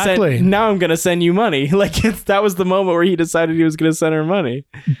I'm gonna send you money. Like that was the moment where he decided he was gonna send her money.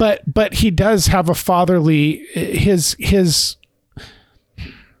 But he does have a fatherly,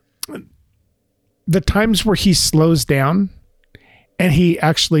 the times where he slows down and he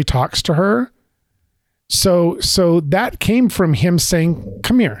actually talks to her. So that came from him saying,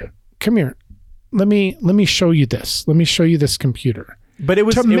 come here. Let me show you this. Let me show you this computer. But it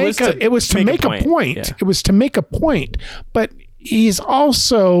was to make a point. Yeah. It was to make a point, but he's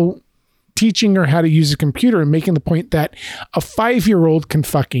also teaching her how to use a computer and making the point that a 5-year-old can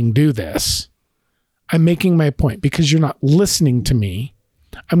fucking do this. I'm making my point because you're not listening to me.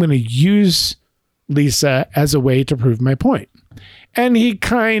 I'm going to use Lisa as a way to prove my point. And he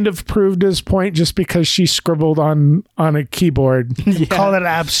kind of proved his point just because she scribbled on a keyboard. Call it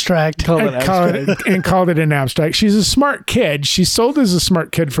abstract. Called it an abstract. She's a smart kid. She's sold as a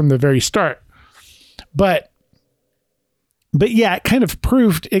smart kid from the very start. But yeah, it kind of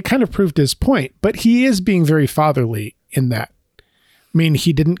proved his point. But he is being very fatherly in that. I mean,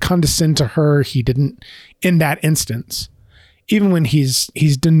 he didn't condescend to her. He didn't in that instance. Even when he's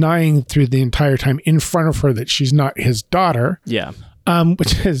denying through the entire time in front of her that she's not his daughter. Yeah.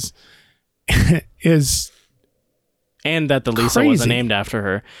 Which is and that the Lisa crazy. Wasn't named after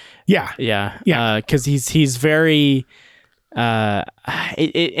her. Yeah. Yeah. Cause he's very,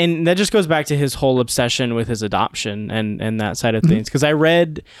 and that just goes back to his whole obsession with his adoption and that side of things. Cause I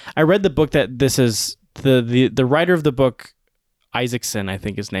read the book that this is the writer of the book, Isaacson, I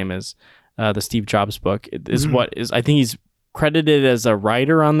think his name is, the Steve Jobs book is what is, I think he's credited as a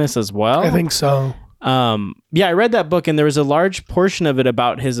writer on this as well. I think so. Yeah, I read that book, and there was a large portion of it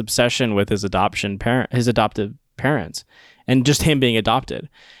about his obsession with his adoptive parents, and just him being adopted.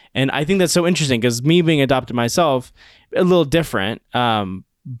 And I think that's so interesting because me being adopted myself, a little different.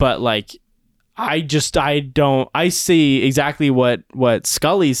 But like, I see exactly what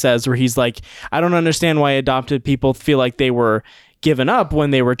Scully says, where he's like, I don't understand why adopted people feel like they were given up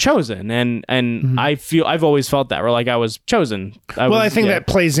when they were chosen. And I've always felt that, where like I was chosen. I think that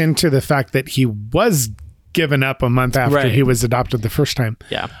plays into the fact that he was given up a month after he was adopted the first time.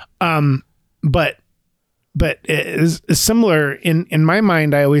 Yeah. But it is similar in my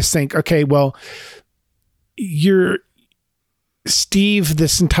mind. I always think, okay, well, Steve,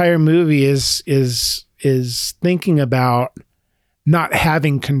 this entire movie is thinking about not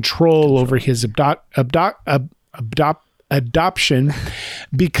having control over his adoption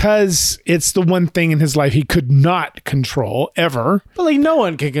because it's the one thing in his life he could not control ever. But like, no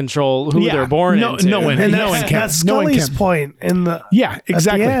one can control who they're born into. No one can. That's Scully's point in the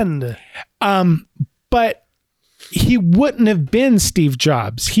exactly. At the end. But he wouldn't have been Steve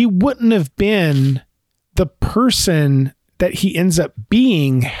Jobs. He wouldn't have been the person that he ends up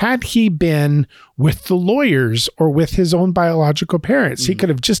being had he been with the lawyers or with his own biological parents. He could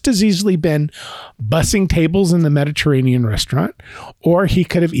have just as easily been bussing tables in the Mediterranean restaurant, or he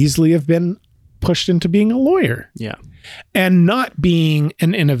could have easily have been pushed into being a lawyer. Yeah. And not being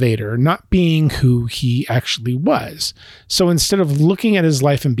an innovator, not being who he actually was. So instead of looking at his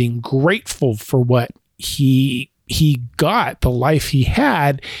life and being grateful for what he got, the life he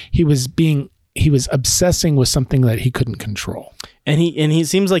had, he was obsessing with something that he couldn't control. And he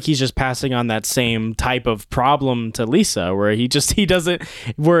seems like he's just passing on that same type of problem to Lisa, where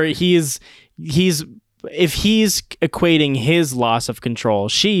if he's equating his loss of control,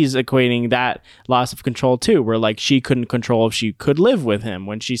 she's equating that loss of control too, where like she couldn't control if she could live with him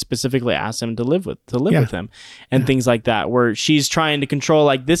when she specifically asked him to live with him, and things like that, where she's trying to control,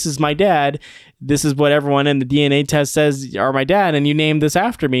 like, this is my dad, this is what everyone in the DNA test says are my dad, and you named this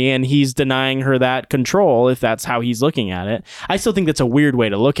after me, and he's denying her that control if that's how he's looking at it. I still think that's a weird way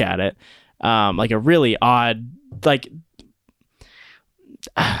to look at it, like a really odd, like,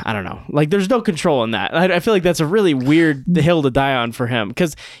 I don't know. Like, there's no control in that. I feel like that's a really weird hill to die on for him,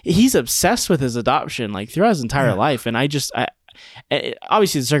 because he's obsessed with his adoption like throughout his entire life. And I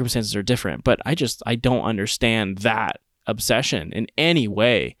obviously the circumstances are different, but I don't understand that obsession in any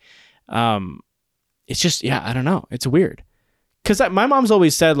way. It's just, I don't know. It's weird. Because my mom's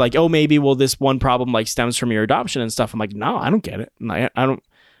always said like, oh, maybe, well, this one problem like stems from your adoption and stuff. I'm like, no, I don't get it. I don't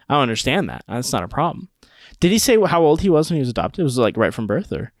understand that. That's not a problem. Did he say how old he was when he was adopted? Was it like right from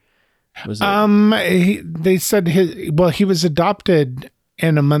birth, or was it? They said he was adopted,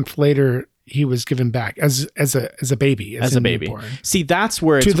 and a month later he was given back as a baby. As a baby. Newborn. See, that's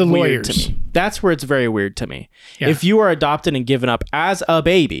where it's to the weird lawyers. to me. That's where it's very weird to me. Yeah. If you are adopted and given up as a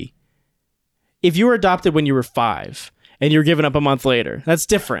baby, if you were adopted when you were 5 and you're given up a month later, that's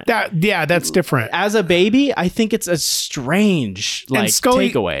different. That's different. As a baby, I think it's a strange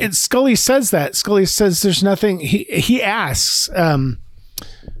takeaway. And Scully says that. Scully says there's nothing. He asks.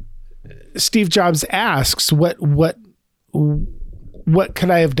 Steve Jobs asks, what could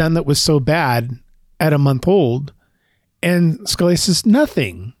I have done that was so bad at a month old? And Scully says,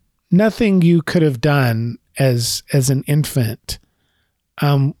 nothing you could have done as an infant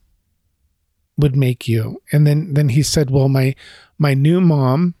would make you. And then he said, well, my new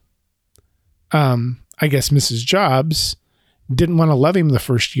mom, I guess Mrs. Jobs, didn't want to love him the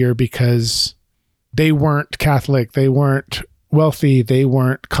first year because they weren't Catholic, they weren't wealthy, they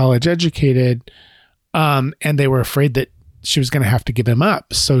weren't college educated, and they were afraid that she was going to have to give him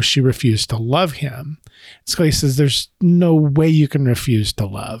up. So she refused to love him. So he says, there's no way you can refuse to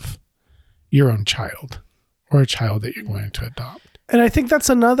love your own child or a child that you're going to adopt. And I think that's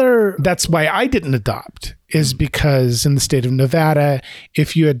why I didn't adopt, is because in the state of Nevada,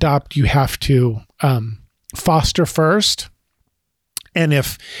 if you adopt, you have to foster first. And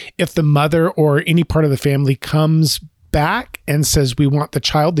if the mother or any part of the family comes back and says, we want the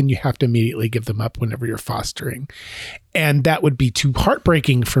child, then you have to immediately give them up whenever you're fostering. And that would be too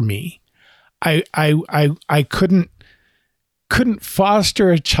heartbreaking for me. I couldn't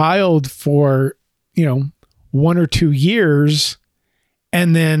foster a child for, 1 or 2 years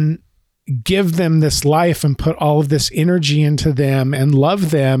and then give them this life and put all of this energy into them and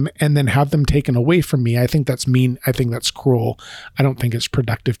love them and then have them taken away from me. I think that's mean. I think that's cruel. I don't think it's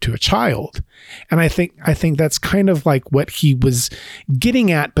productive to a child. And I think that's kind of like what he was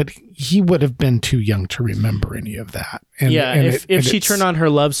getting at, but he would have been too young to remember any of that. And, if she turned on her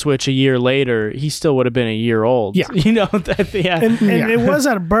love switch a year later, he still would have been a year old. Yeah. You know, And it was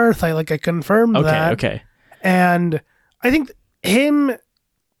at birth. I confirmed that. Okay. And I think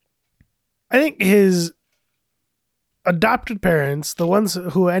his adopted parents, the ones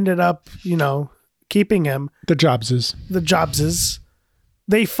who ended up, keeping him, the Jobses,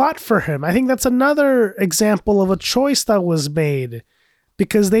 they fought for him. I think that's another example of a choice that was made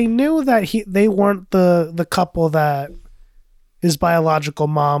because they knew that they weren't the couple that his biological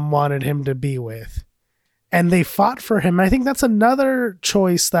mom wanted him to be with. And they fought for him. I think that's another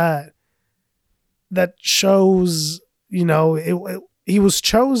choice that shows, he was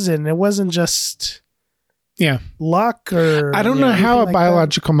chosen. It wasn't just luck or... I don't know how a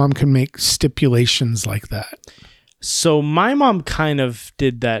biological mom can make stipulations like that. So my mom kind of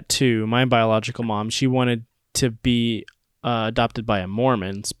did that too. My biological mom, she wanted to be adopted by a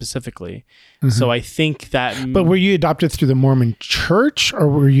Mormon specifically. Mm-hmm. So I think that... But were you adopted through the Mormon church or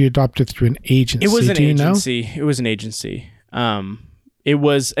were you adopted through an agency? It was an agency. It was an agency. It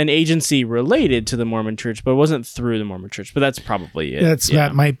was an agency related to the Mormon church, but it wasn't through the Mormon church. But that's probably it.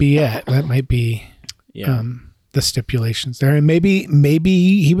 That might be it. That might be the stipulations there. And maybe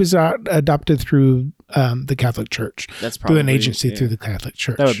he was adopted through the Catholic Church. That's probably through an agency through the Catholic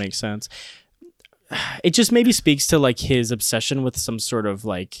Church. That would make sense. It just maybe speaks to like his obsession with some sort of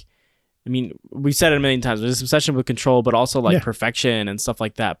like, I mean, we've said it a million times, but this obsession with control, but also like perfection and stuff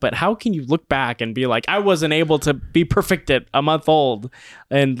like that. But how can you look back and be like, I wasn't able to be perfect at a month old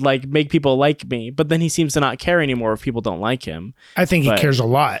and like make people like me. But then he seems to not care anymore if people don't like him. I think he cares a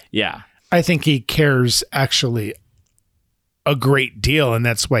lot. Yeah. I think he cares actually a great deal. And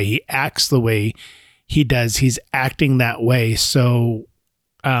that's why he acts the way he does. He's acting that way. So,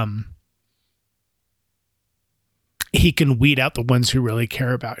 he can weed out the ones who really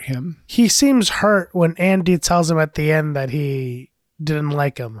care about him. He seems hurt when Andy tells him at the end that he didn't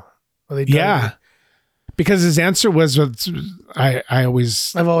like him. Because his answer was, I've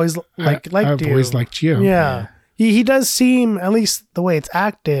always liked you. Yeah. He does seem, at least the way it's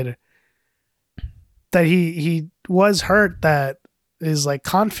acted, that he was hurt that his like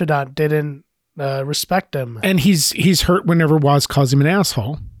confidant didn't respect him. And he's hurt whenever Woz calls him an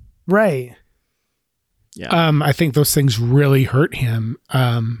asshole. Right. Yeah. I think those things really hurt him.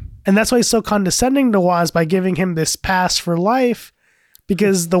 And that's why he's so condescending to Woz by giving him this pass for life,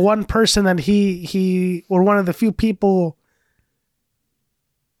 because the one person that or one of the few people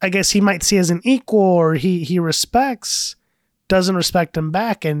I guess he might see as an equal or he respects, doesn't respect him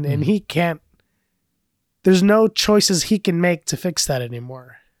back, and he can't, there's no choices he can make to fix that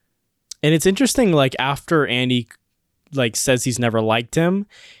anymore. And it's interesting, like after Andy like says he's never liked him,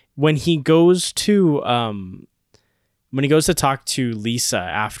 when he goes to talk to Lisa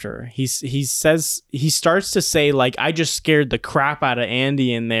after, he starts to say like, I just scared the crap out of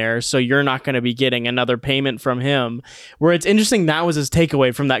Andy in there, so you're not going to be getting another payment from him. Where it's interesting, that was his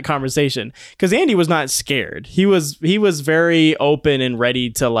takeaway from that conversation, because Andy was not scared. He was very open and ready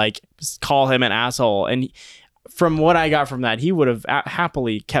to like call him an asshole, and from what I got from that, he would have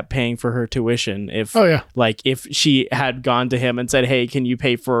happily kept paying for her tuition if if she had gone to him and said, hey, can you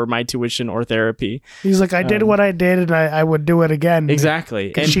pay for my tuition or therapy? He's like, I did what I did, and I would do it again.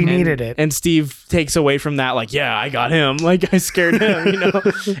 Exactly. And she needed it. And Steve takes away from that, like, yeah, I got him. Like, I scared him, you know?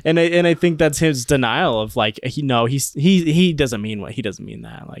 and I think that's his denial of like, he doesn't mean what he doesn't mean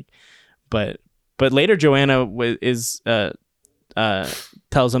that. Like, but later Joanna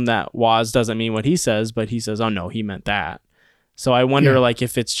tells him that Woz doesn't mean what he says, but he says, oh no, he meant that. So I wonder like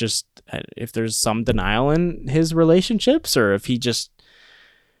if it's just, if there's some denial in his relationships, or if he just,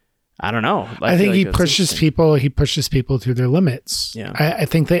 I don't know. I think he pushes people to their limits. Yeah. I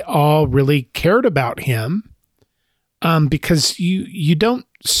think they all really cared about him, because you don't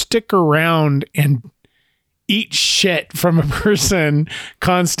stick around and eat shit from a person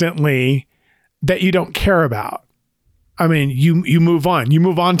constantly that you don't care about. I mean, you move on. You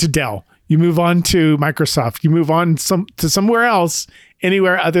move on to Dell. You move on to Microsoft. You move on to somewhere else,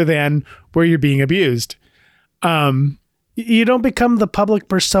 anywhere other than where you're being abused. You don't become the public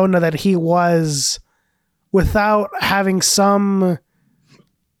persona that he was without having some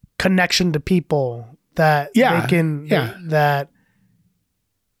connection to people that they can that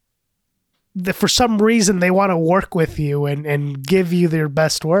for some reason they want to work with you and give you their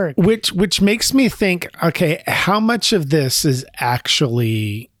best work. Which makes me think, okay, how much of this is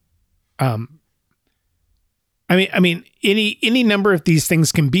actually I mean, any number of these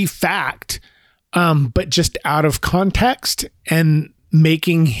things can be fact, but just out of context and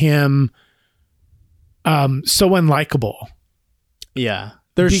making him so unlikable. Yeah.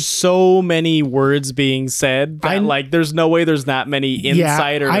 There's so many words being said that there's no way there's that many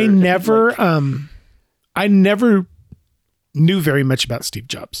insider. I never knew very much about Steve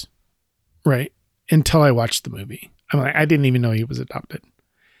Jobs, right? Until I watched the movie. I didn't even know he was adopted.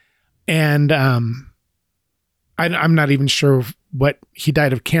 And I'm not even sure what he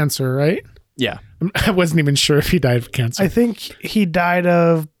died of cancer, right? Yeah. I wasn't even sure if he died of cancer. I think he died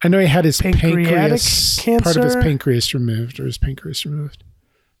of. I know he had his pancreatic cancer. Part of his pancreas removed, or his pancreas removed.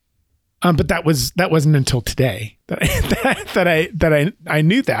 But that wasn't until today that I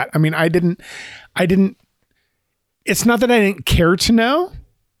knew that. I mean, I didn't. It's not that I didn't care to know.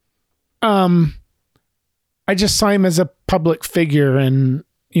 I just saw him as a public figure, and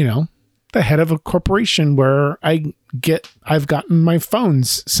the head of a corporation where I've gotten my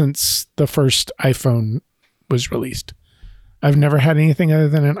phones since the first iPhone was released. I've never had anything other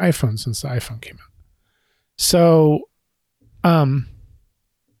than an iPhone since the iPhone came out. So,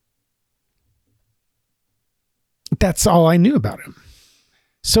 that's all I knew about him.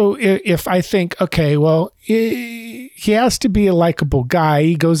 So if I think, okay, well, he has to be a likable guy.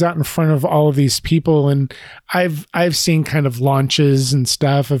 He goes out in front of all of these people, and I've seen kind of launches and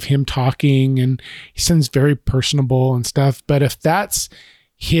stuff of him talking, and he seems very personable and stuff. But if that's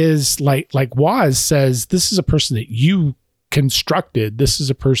his, like Woz says, this is a person that you constructed. This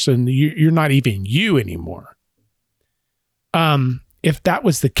is a person you're not even you anymore. If that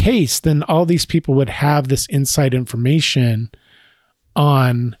was the case, then all these people would have this inside information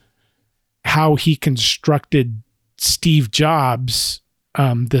on how he constructed Steve Jobs,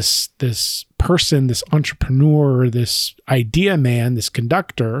 this person, this entrepreneur, this idea man, this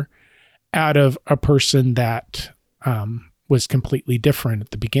conductor, out of a person that was completely different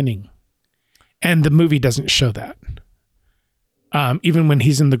at the beginning. And the movie doesn't show that. Even when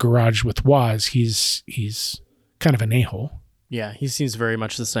he's in the garage with Woz, he's kind of an a-hole. Yeah, he seems very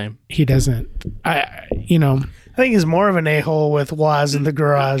much the same. He doesn't. I think he's more of an a-hole with Woz in the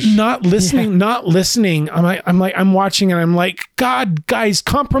garage. Not listening. I'm watching, and I'm like, God, guys,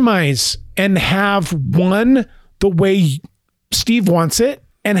 compromise and have one the way Steve wants it,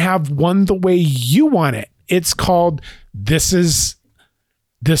 and have one the way you want it. It's called this is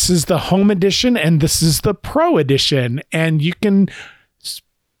the home edition, and this is the pro edition, and you can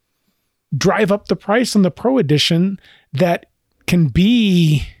drive up the price on the pro edition that can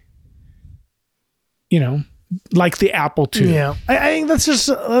be, like the Apple II. Yeah, I think that's just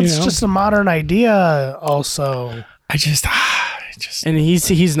a modern idea. Also, and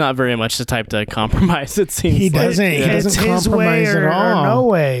he's not very much the type to compromise. It seems he doesn't. He doesn't compromise at all. Or no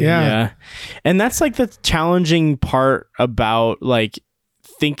way. Yeah, and that's like the challenging part about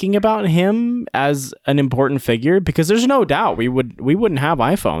thinking about him as an important figure, because there's no doubt we wouldn't have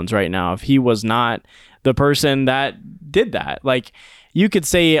iPhones right now if he was not the person that did that. You could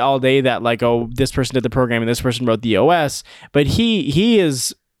say all day that this person did the program and this person wrote the OS, but he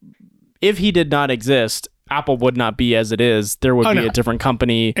is, if he did not exist, Apple would not be as it is. There would be a different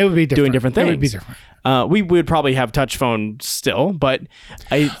company. It would be doing different things. It would be different. We would probably have touch phone still, but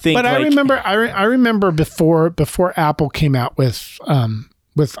I think. But I remember before Apple came out with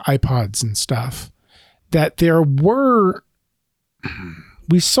iPods and stuff, that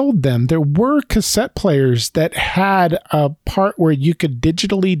we sold them. There were cassette players that had a part where you could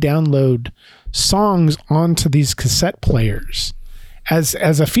digitally download songs onto these cassette players as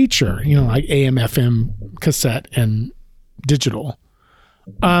a feature, like AM, FM, cassette, and digital,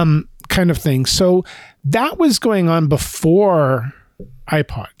 kind of thing. So that was going on before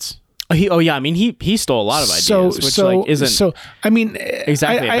iPods. He stole a lot of ideas, which isn't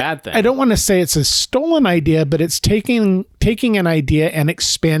exactly a bad thing. I don't want to say it's a stolen idea, but it's taking an idea and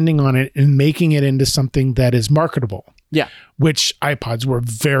expanding on it and making it into something that is marketable. Yeah. Which iPods were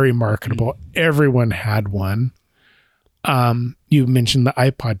very marketable. Mm-hmm. Everyone had one. You mentioned the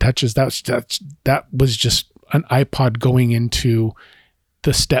iPod Touches. That was just an iPod going into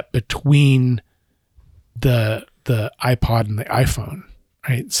the step between the iPod and the iPhone.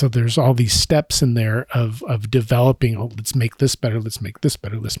 Right. So there's all these steps in there of developing, let's make this better. Let's make this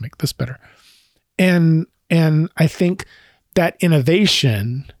better. Let's make this better. And I think that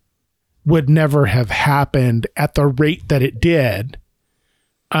innovation would never have happened at the rate that it did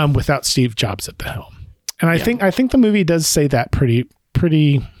without Steve Jobs at the helm. And I think the movie does say that pretty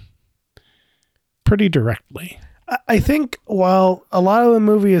directly. I think while a lot of the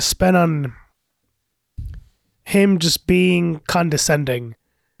movie is spent on him just being condescending,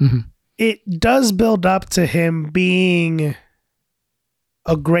 mm-hmm. it does build up to him being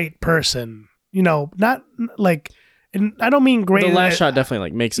a great person. You know, not like, and I don't mean great. The last shot definitely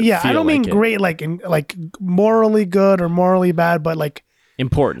like makes it. Yeah, feel I don't mean like great like morally good or morally bad, but like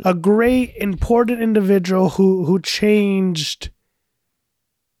important. a great important individual who changed.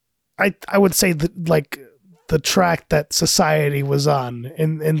 I would say the track that society was on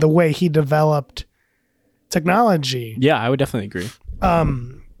in the way he developed technology. Yeah, I would definitely agree.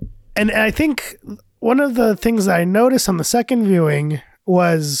 And I think one of the things that I noticed on the second viewing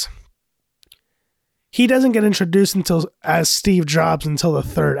was he doesn't get introduced as Steve Jobs until the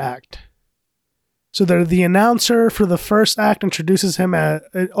third act. So the announcer for the first act introduces him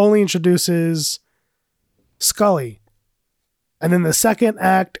it only introduces Scully. And then the second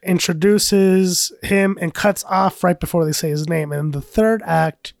act introduces him and cuts off right before they say his name. And the third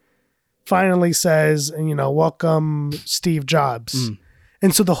act finally says, welcome Steve Jobs.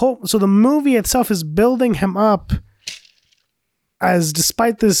 And so the movie itself is building him up as,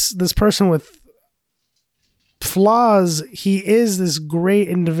 despite this person with flaws, he is this great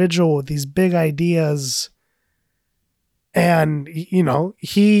individual with these big ideas. And, he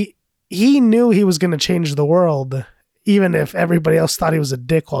knew he was going to change the world, even if everybody else thought he was a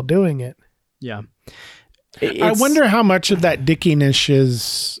dick while doing it. Yeah. I wonder how much of that dickiness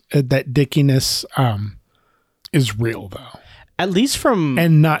is real, though. At least from...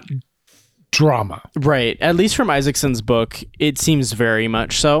 And not drama. Right. At least from Isaacson's book, it seems very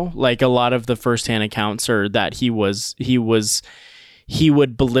much so. Like, a lot of the firsthand accounts are that he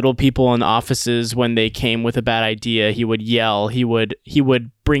would belittle people in offices when they came with a bad idea. He would yell. He would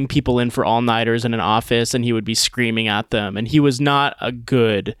bring people in for all-nighters in an office, and he would be screaming at them. And he was not a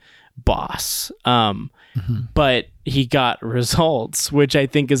good boss. But he got results, which I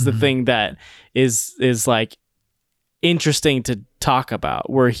think is the thing that is like interesting to talk about,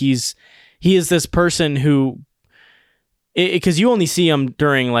 where he is this person who, because you only see him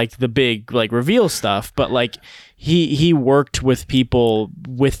during like the big like reveal stuff, but like he worked with people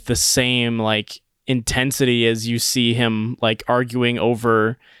with the same like intensity as you see him like arguing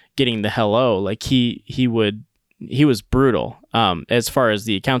over getting the hello. Like he was brutal as far as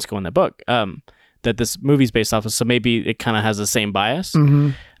the accounts go in the book that this movie's based off of, so maybe it kind of has the same bias.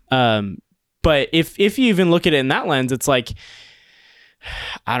 But if you even look at it in that lens, it's like,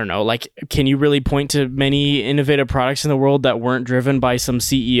 I don't know, like, can you really point to many innovative products in the world that weren't driven by some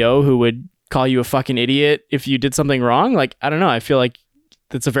CEO who would call you a fucking idiot if you did something wrong? Like, I don't know. I feel like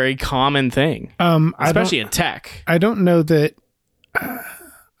that's a very common thing, especially in tech. I don't know that.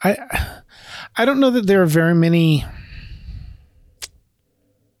 I don't know that there are very many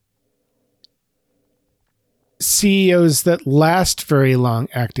CEOs that last very long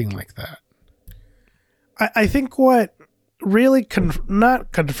acting like that. I think what really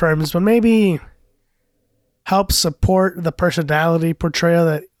not confirms, but maybe helps support the personality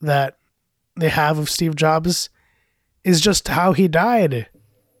portrayal that they have of Steve Jobs is just how he died.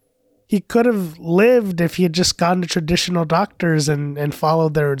 He could have lived if he had just gone to traditional doctors and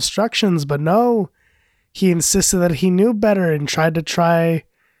followed their instructions, but no, he insisted that he knew better and tried to try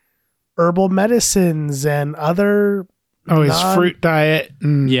herbal medicines and other... his fruit diet.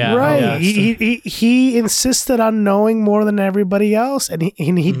 Yeah. Right. He insisted on knowing more than everybody else, and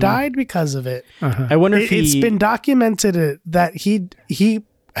he died because of it. I wonder if it's been documented that he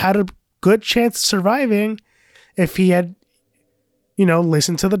had a good chance of surviving if he had,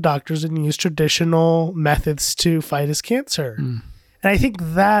 listened to the doctors and used traditional methods to fight his cancer. And I think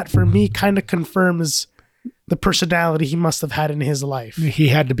that, for me, kind of confirms the personality he must have had in his life. He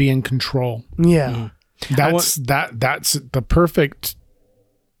had to be in control. Yeah. That's the perfect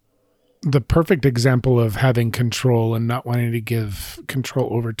example of having control and not wanting to give control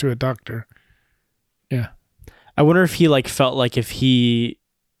over to a doctor. Yeah. I wonder if he like felt like if he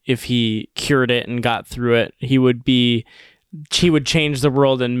cured it and got through it, he would change the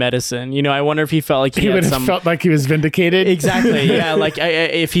world in medicine. I wonder if he felt like he would have felt like he was vindicated. Exactly. Yeah. Like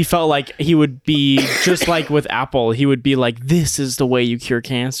if he felt like he would be just like with Apple, he would be like, this is the way you cure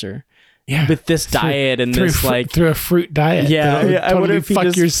cancer. Yeah, with this diet and through a fruit diet. Yeah, totally I wonder if he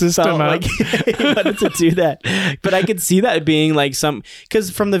fuck your system up. Like he wanted to do that. But I could see that being like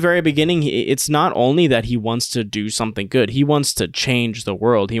because from the very beginning, it's not only that he wants to do something good. He wants to change the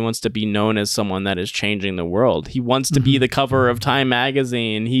world. He wants to be known as someone that is changing the world. He wants to be the cover of Time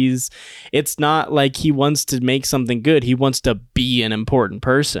magazine. It's not like he wants to make something good. He wants to be an important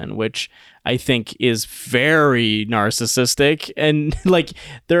person, which I think is very narcissistic. And like,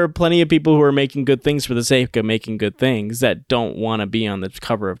 there are plenty of people who are making good things for the sake of making good things that don't want to be on the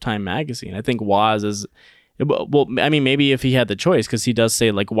cover of Time magazine. I think Woz Well, I mean, maybe if he had the choice, because he does say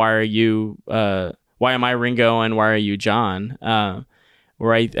like, why am I Ringo and why are you John?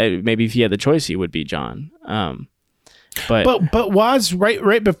 Maybe if he had the choice, he would be John. But Woz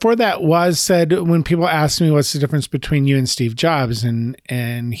right before that, Woz said, when people ask me what's the difference between you and Steve Jobs,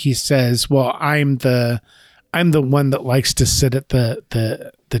 and he says, well, I'm the one that likes to sit at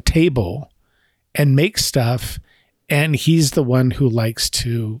the table and make stuff, and he's the one who likes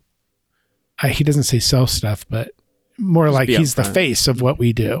to. He doesn't say sell stuff, but more just like he's the face of what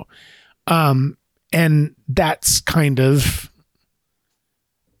we do. And that's kind of,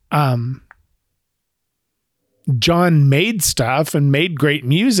 John made stuff and made great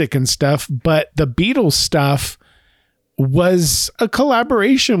music and stuff, but the Beatles stuff was a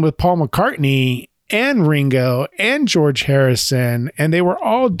collaboration with Paul McCartney and Ringo and George Harrison, and they were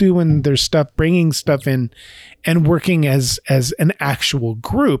all doing their stuff, bringing stuff in and working as an actual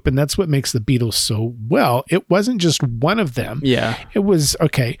group. And that's what makes the Beatles so well. It wasn't just one of them. Yeah. It was,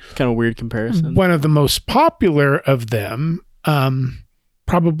 okay, kind of weird comparison. One of the most popular of them,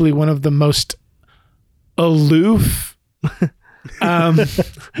 probably one of the most aloof, the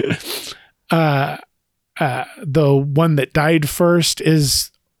one that died first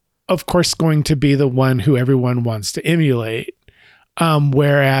is, of course, going to be the one who everyone wants to emulate.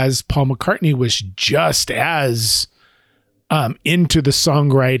 Whereas Paul McCartney was just as into the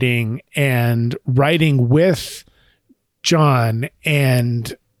songwriting and writing with John,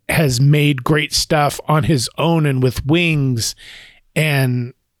 and has made great stuff on his own and with Wings,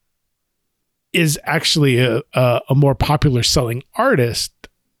 and is actually a more popular selling artist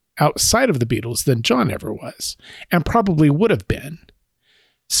outside of the Beatles than John ever was, and probably would have been.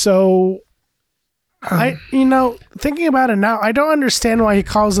 So thinking about it now, I don't understand why he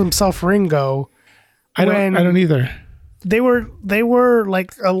calls himself Ringo. I don't either. They were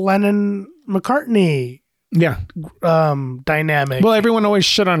like a Lennon McCartney dynamic. Well, everyone always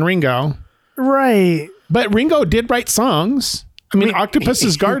shit on Ringo. Right. But Ringo did write sonings. I mean,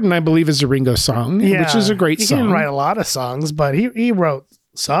 Octopus's Garden, I believe, is a Ringo song, which is a great song. He didn't write a lot of songs, but he wrote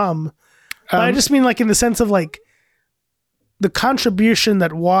some. But I just mean like in the sense of like the contribution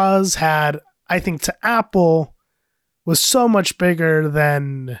that Woz had, I think, to Apple was so much bigger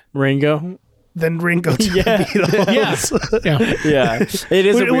than Ringo to the Beatles. Yeah. It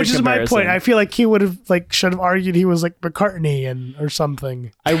is a weird which is comparison. my point. I feel like he would have should have argued he was like McCartney or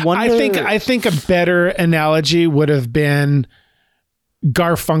something. I think a better analogy would have been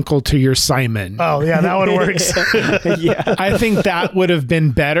Garfunkel to your Simon. Oh yeah, that one works. Yeah, I think that would have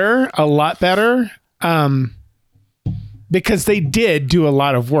been better, a lot better. Because they did do a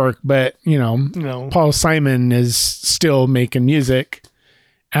lot of work, but Paul Simon is still making music.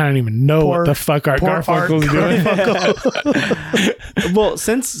 I don't even know what the fuck Art Garfunkel's doing. Well,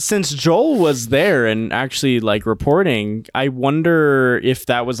 since Joel was there and actually like reporting, I wonder if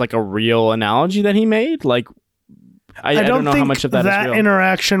that was like a real analogy that he made. Like, I don't know how much of that is real.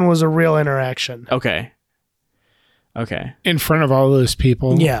 Interaction was a real interaction. Okay. In front of all those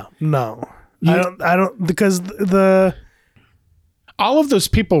people. Yeah. No. I don't because all of those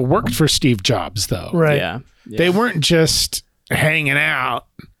people worked for Steve Jobs, though. Right. Yeah. They weren't just hanging out.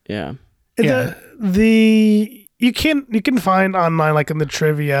 Yeah. You can find online, like in the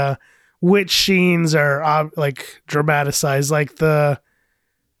trivia, which scenes are like dramatized. Like I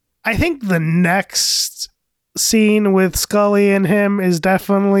think the next scene with Scully and him is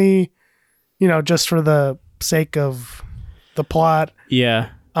definitely, just for the sake of the plot. Yeah.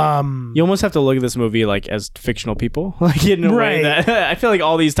 You almost have to look at this movie like as fictional people, like in a way that I feel like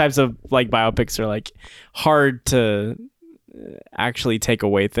all these types of like biopics are like hard to actually take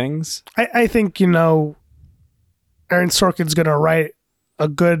away things. I think Aaron Sorkin's gonna write a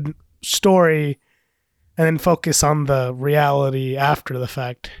good story and then focus on the reality after the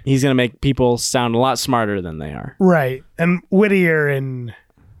fact. He's gonna make people sound a lot smarter than they are, right? And wittier, and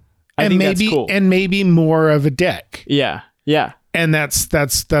that's cool. And maybe more of a dick. Yeah. And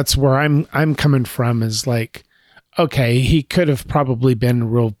that's where I'm coming from, is like, okay, he could have probably been a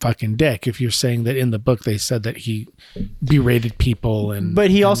real fucking dick if you're saying that in the book they said that he berated people,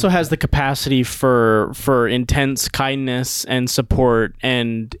 but he also has the capacity for intense kindness and support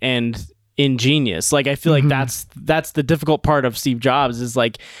and ingenious. Like I feel like that's the difficult part of Steve Jobs, is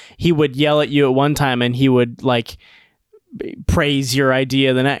like he would yell at you at one time and he would like praise your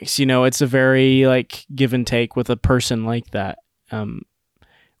idea the next. It's a very like give and take with a person like that.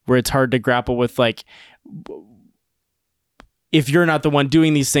 Where it's hard to grapple with, like, if you're not the one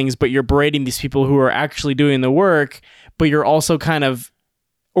doing these things, but you're berating these people who are actually doing the work, but you're also kind of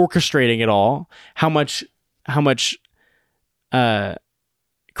orchestrating it all. How much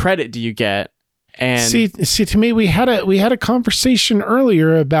credit do you get? And see, to me, we had a conversation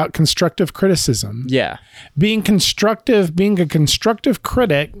earlier about constructive criticism. yeah, Being a constructive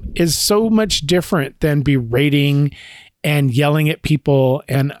critic is so much different than berating and yelling at people.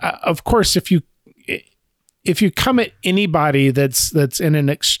 And of course, if you come at anybody that's in an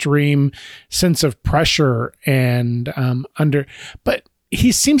extreme sense of pressure and but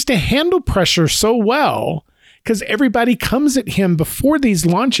he seems to handle pressure so well, because everybody comes at him before these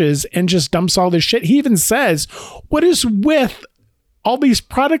launches and just dumps all this shit. He even says, what is with all these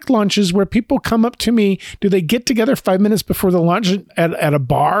product launches where people come up to me? Do they get together 5 minutes before the launch at a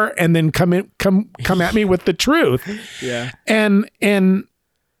bar and then come at me with the truth? Yeah. And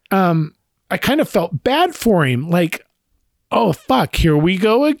I kind of felt bad for him. Like, oh, fuck, here we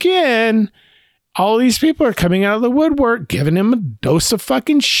go again. All these people are coming out of the woodwork, giving him a dose of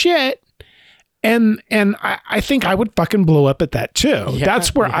fucking shit. And I think I would fucking blow up at that too. Yeah,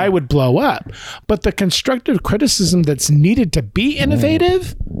 That's where I would blow up. But the constructive criticism that's needed to be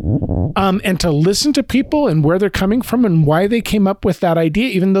innovative, and to listen to people and where they're coming from and why they came up with that idea,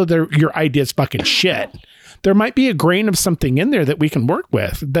 even though your idea is fucking shit, there might be a grain of something in there that we can work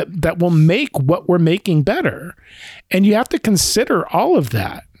with that will make what we're making better. And you have to consider all of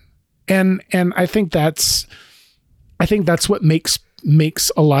that. And I think that's what makes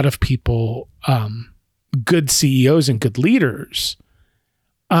a lot of people good CEOs and good leaders.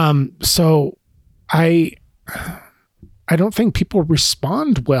 So I don't think people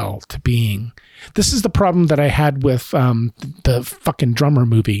respond well to being. This is the problem that I had with the fucking drummer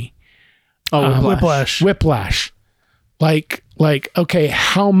movie. Whiplash. Like, okay,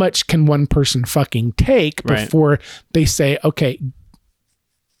 how much can one person fucking take before they say, okay,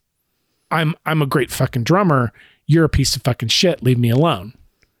 I'm a great fucking drummer. You're a piece of fucking shit. Leave me alone.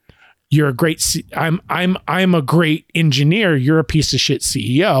 You're a great. I'm a great engineer. You're a piece of shit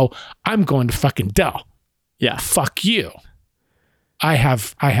CEO. I'm going to fucking Dell. Yeah. Fuck you. I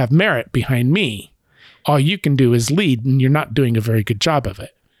have merit behind me. All you can do is lead, and you're not doing a very good job of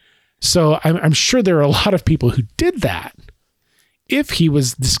it. So I'm sure there are a lot of people who did that. If he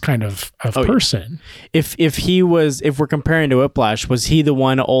was this kind of person. If we're comparing to Whiplash, was he the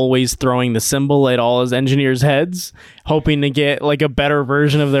one always throwing the cymbal at all his engineers' heads, hoping to get like a better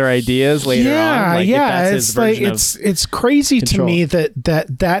version of their ideas later on? Like, it's like it's crazy to me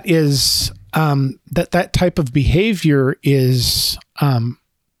that is that type of behavior is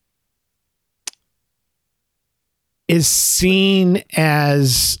seen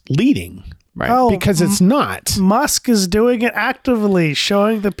as leading. Right. Because it's not. Musk is doing it actively,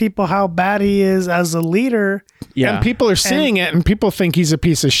 showing the people how bad he is as a leader. Yeah. And people are seeing it, and people think he's a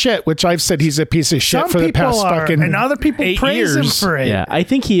piece of shit, which I've said he's a piece of shit for the past fucking and other people 8 praise years. him for it. Yeah, I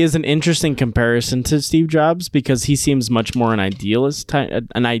think he is an interesting comparison to Steve Jobs because he seems much more an idealist,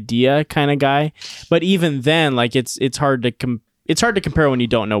 an idea kind of guy. But even then, like it's hard to compare when you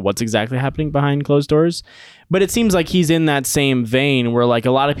don't know what's exactly happening behind closed doors. But it seems like he's in that same vein where like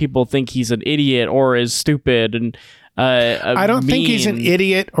a lot of people think he's an idiot or is stupid. And I don't think he's an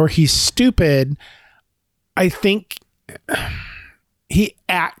idiot or he's stupid. I think he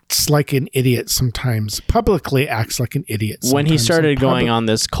acts like an idiot sometimes. Publicly acts like an idiot sometimes. When he started going on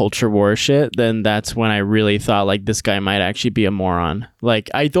this culture war shit, then that's when I really thought like this guy might actually be a moron. Like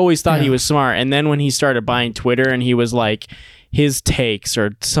I always thought he was smart. And then when he started buying Twitter and he was like, his takes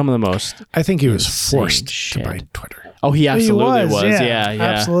are some of the most. I think he was forced to buy Twitter. Oh, he absolutely was. Yeah,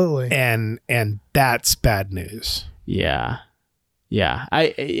 absolutely. And that's bad news. Yeah.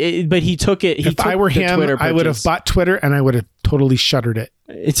 But he took it. If I were him, I would have bought Twitter and I would have totally shuttered it.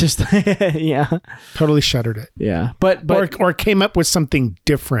 It's just, yeah, totally shuttered it. Yeah, but or came up with something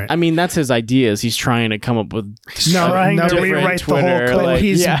different. I mean, that's his ideas. He's trying to come up with trying to rewrite Twitter, the whole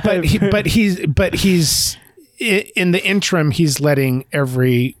code. But he's in the interim, he's letting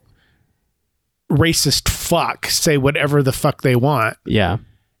every racist fuck say whatever the fuck they want. Yeah.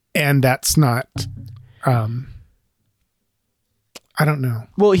 And that's not, I don't know.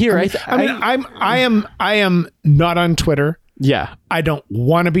 Well, here, I am not on Twitter. Yeah. I don't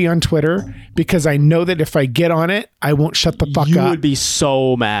want to be on Twitter because I know that if I get on it, I won't shut the fuck up. You would be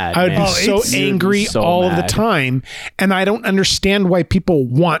so mad. I would be so angry all of the time. And I don't understand why people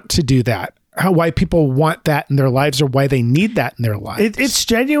want to do that. Why people want that in their lives or why they need that in their lives. It's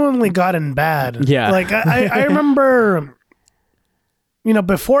genuinely gotten bad. Yeah. Like I remember,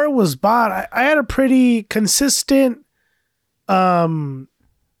 before it was bought, I had a pretty consistent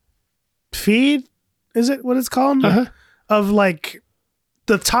feed. Is it what it's called? Uh-huh. Of like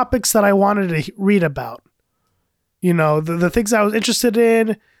the topics that I wanted to read about. The things I was interested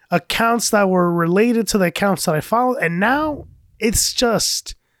in, accounts that were related to the accounts that I followed. And now it's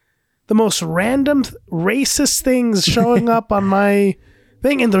just the most random racist things showing up on my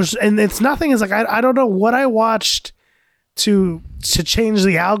thing, and it's nothing. It's like I don't know what I watched to change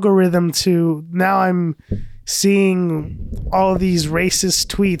the algorithm to now I'm seeing all of these racist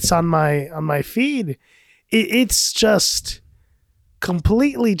tweets on my feed. It's just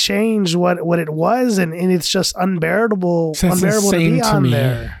completely changed what it was, and it's just unbearable to be on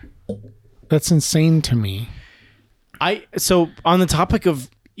there. That's insane to me. So on the topic of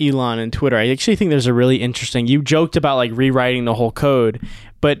Elon and Twitter, I actually think there's a really interesting, you joked about like rewriting the whole code,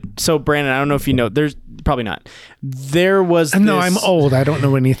 but so Brandon, I don't know if you know, there's probably not. There was No, I'm old. I don't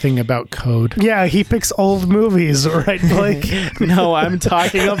know anything about code. Yeah, he picks old movies, right, Blake? No, I'm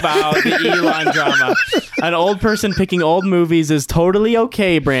talking about the Elon drama. An old person picking old movies is totally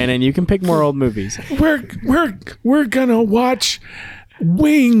okay, Brandon. You can pick more old movies. We're gonna watch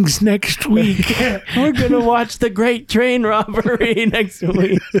Wings next week. We're gonna watch The Great Train Robbery next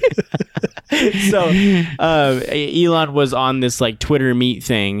week. So Elon was on this like Twitter Meet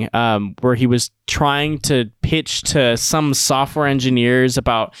thing where he was trying to pitch to some software engineers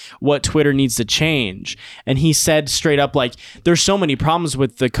about what Twitter needs to change, and he said straight up like, there's so many problems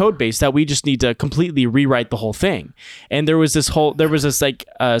with the code base that we just need to completely rewrite the whole thing. And there was this like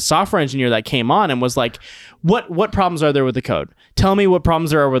software engineer that came on and was like, what problems are there with the code? Tell me what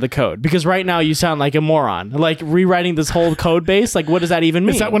problems there are with the code, because right now you sound like a moron. Like rewriting this whole code base, like what does that even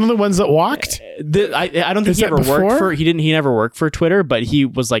mean? Is that one of the ones that walked? I don't think he ever worked for. He never worked for Twitter, but he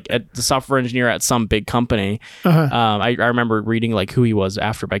was like the software engineer at some big company. I remember reading like who he was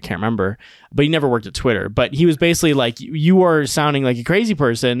after, but I can't remember. But he never worked at Twitter. But he was basically like, you are sounding like a crazy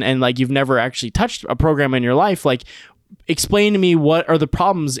person, and like you've never actually touched a program in your life. Like, explain to me what are the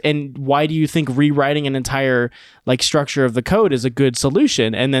problems, and why do you think rewriting an entire like structure of the code is a good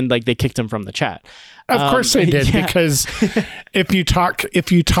solution? And then like they kicked him from the chat. Of course they did, because if you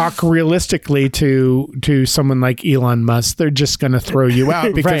talk realistically to someone like Elon Musk, they're just going to throw you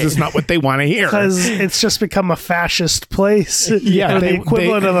out because Right. It's not what they want to hear. Because it's just become a fascist place. Yeah, the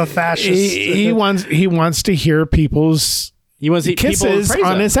equivalent of a fascist. He wants to hear people's kisses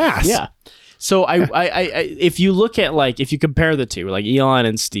on his ass. Yeah. So I if you look at like, if you compare the two, like Elon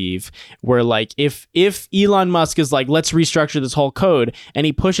and Steve, where like if Elon Musk is like, let's restructure this whole code, and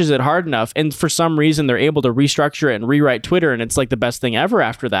he pushes it hard enough, and for some reason they're able to restructure it and rewrite Twitter, and it's like the best thing ever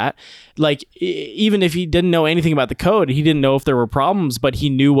after that. Like even if he didn't know anything about the code, he didn't know if there were problems, but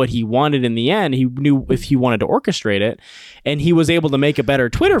he knew what he wanted in the end. He knew if he wanted to orchestrate it, and he was able to make a better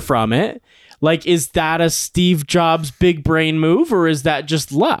Twitter from it. Like, is that a Steve Jobs big brain move, or is that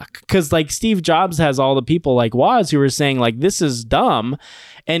just luck? Because like Steve Jobs has all the people like Woz who were saying like, this is dumb,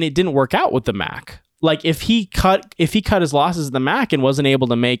 and it didn't work out with the Mac. Like if he cut his losses at the Mac and wasn't able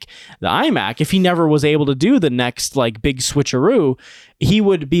to make the iMac, if he never was able to do the next like big switcheroo, he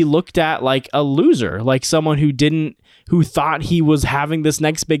would be looked at like a loser, like someone who thought he was having this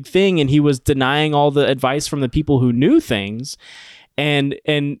next big thing, and he was denying all the advice from the people who knew things.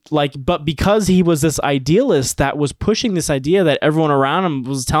 And like, but because he was this idealist that was pushing this idea that everyone around him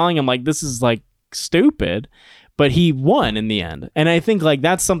was telling him like, this is like stupid, but he won in the end. And I think like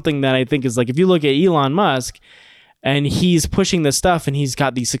that's something that I think is like, if you look at Elon Musk and he's pushing this stuff and he's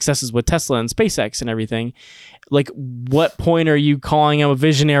got these successes with Tesla and SpaceX and everything, like what point are you calling him a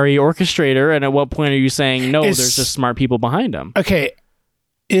visionary orchestrator? And at what point are you saying, no, there's just smart people behind him? Okay.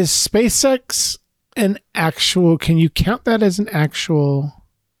 Is SpaceX can you count that as an actual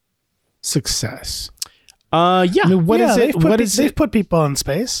success? Yeah. I mean, what is it? They've put people in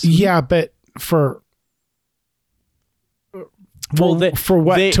space. Yeah, but to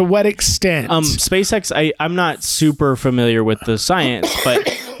what extent? SpaceX, I'm not super familiar with the science,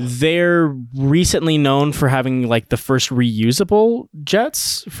 but they're recently known for having like the first reusable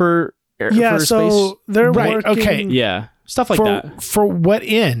jets for space. So they're right. working. Okay. Yeah, stuff like that. For what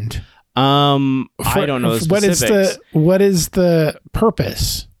end? I don't know the specifics. What is the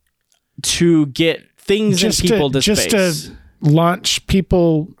purpose? To get things and people to space. Just to launch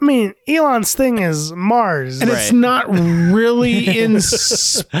people. I mean, Elon's thing is Mars. And it's not really in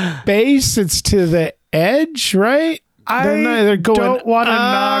space. It's to the edge, right? They're going don't want to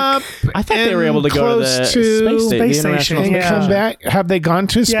knock. I thought they were able to go to the space station and come back. Have they gone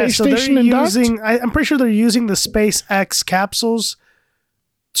to a space station and docked? I'm pretty sure they're using the SpaceX capsules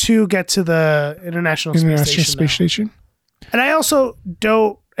to get to the International Space Station. And I also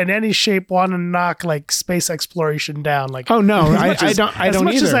don't in any shape want to knock like space exploration down. Like, oh no, I don't as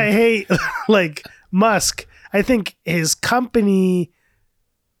much either. as I hate like Musk, I think his company,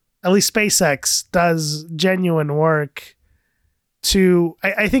 at least SpaceX, does genuine work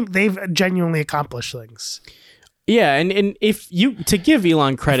I think they've genuinely accomplished things. Yeah, and if you to give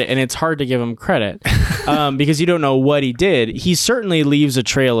Elon credit, and it's hard to give him credit because you don't know what he did, he certainly leaves a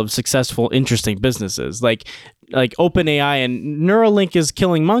trail of successful, interesting businesses like OpenAI and Neuralink is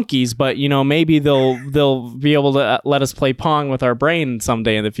killing monkeys, but maybe they'll be able to let us play Pong with our brain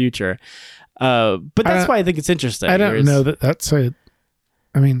someday in the future. But that's why I think it's interesting. I don't know that's a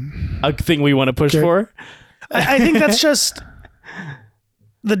thing we want to push for. I think that's just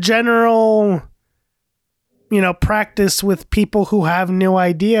the general, practice with people who have new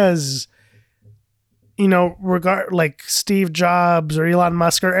ideas, like Steve Jobs or Elon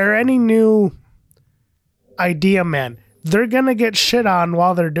Musk or any new idea man. They're going to get shit on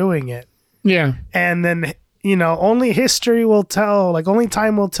while they're doing it. Yeah. And then, only history will tell, only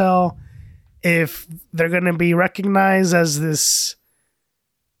time will tell if they're going to be recognized as this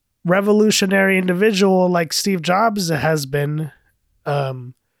revolutionary individual like Steve Jobs has been,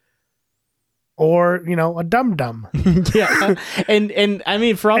 or a dum-dum. Yeah. And I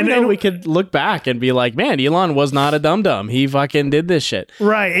mean, for all we know, we could look back and be like, man, Elon was not a dum-dum. He fucking did this shit.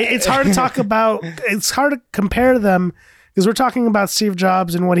 Right. It's hard to talk about, it's hard to compare them because we're talking about Steve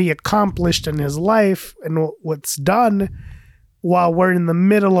Jobs and what he accomplished in his life and what's done while we're in the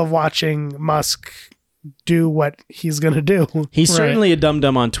middle of watching Musk do what he's going to do. He's certainly a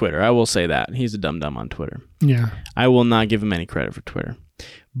dum-dum on Twitter. I will say that. He's a dum-dum on Twitter. Yeah. I will not give him any credit for Twitter.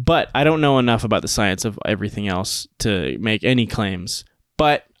 But I don't know enough about the science of everything else to make any claims.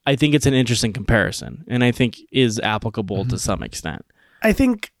 But I think it's an interesting comparison, and I think is applicable to some extent. I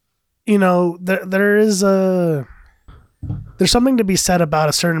think, there's something to be said about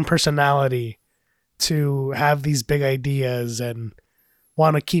a certain personality to have these big ideas and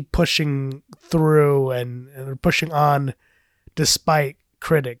want to keep pushing through and pushing on despite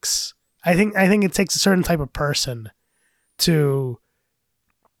critics. I think it takes a certain type of person to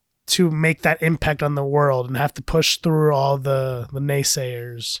make that impact on the world and have to push through all the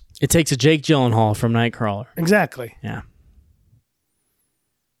naysayers. It takes a Jake Gyllenhaal from Nightcrawler. Exactly. Yeah.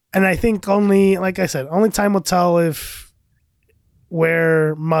 And I think only time will tell if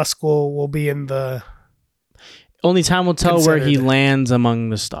where Musk will be in the... Only time will tell where he lands among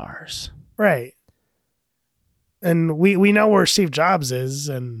the stars. Right. And we know where Steve Jobs is,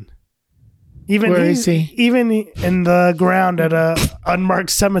 and even where is he? Even in the ground at a unmarked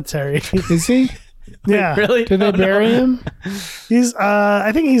cemetery. Is he? Yeah. Really? Did they bury him? He's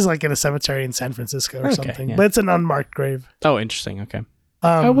I think he's in a cemetery in San Francisco or something. Yeah. But it's an unmarked grave. Oh, interesting. Okay.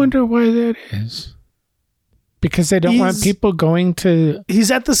 I wonder why that is. Because they don't want people going to...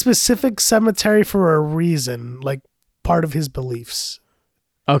 He's at the specific cemetery for a reason, part of his beliefs.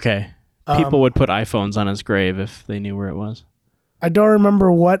 Okay. People would put iPhones on his grave if they knew where it was. I don't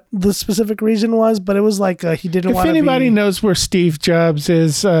remember what the specific reason was, but it was he didn't want to be... If anybody knows where Steve Jobs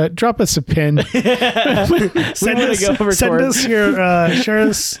is, drop us a pin. Send us share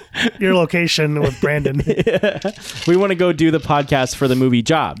us your location with Brandon. Yeah. We want to go do the podcast for the movie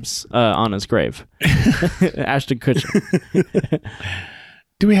Jobs on his grave. Ashton Kutcher.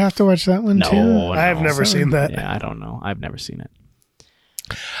 Do we have to watch that one too? No, I've never seen that. Yeah, I don't know. I've never seen it.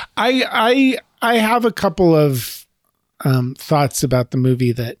 I have a couple of thoughts about the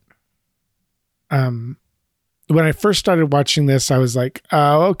movie that when I first started watching this, I was like,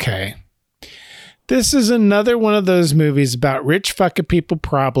 oh, okay. This is another one of those movies about rich fucking people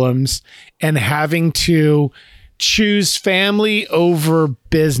problems and having to choose family over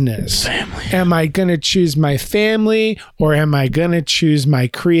business. Am I going to choose my family or am I going to choose my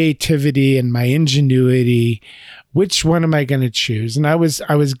creativity and my ingenuity? Which one am I going to choose? And I was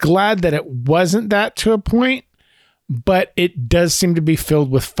glad that it wasn't that to a point. But it does seem to be filled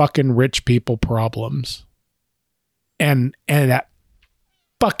with fucking rich people problems. And that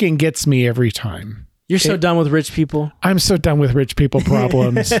fucking gets me every time. You're so done with rich people? I'm so done with rich people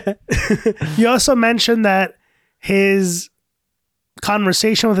problems. You also mentioned that his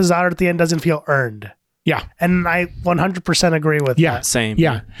conversation with his daughter at the end doesn't feel earned. Yeah. And I 100% agree with that. Same.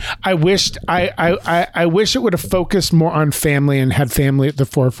 Yeah. I wish it would have focused more on family and had family at the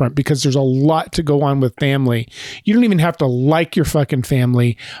forefront because there's a lot to go on with family. You don't even have to like your fucking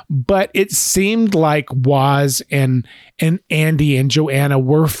family, but it seemed like Waz and Andy and Joanna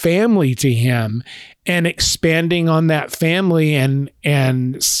were family to him, and expanding on that family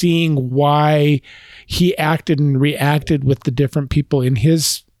and seeing why he acted and reacted with the different people in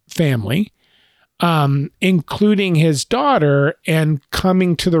his family. Including his daughter, and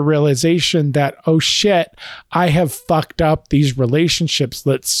coming to the realization that, oh shit, I have fucked up these relationships.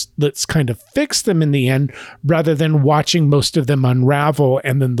 Let's kind of fix them in the end rather than watching most of them unravel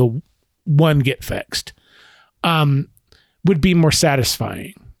and then the one get fixed, would be more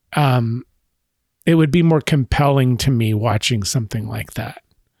satisfying. it would be more compelling to me watching something like that.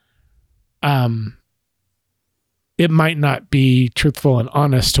 It might not be truthful and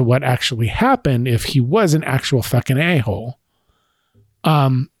honest to what actually happened if he was an actual fucking a-hole.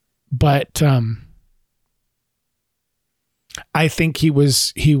 But I think he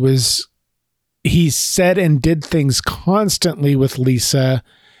said and did things constantly with Lisa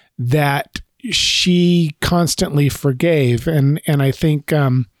that she constantly forgave. And I think,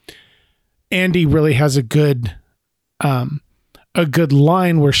 Andy really has a good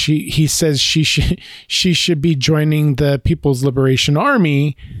line where he says she should be joining the People's Liberation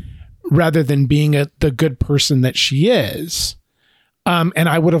Army rather than being the good person that she is. And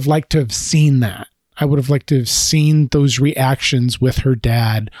I would have liked to have seen that. I would have liked to have seen those reactions with her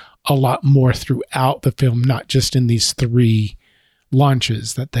dad a lot more throughout the film, not just in these 3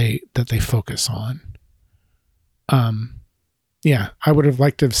 launches that they focus on. Yeah, I would have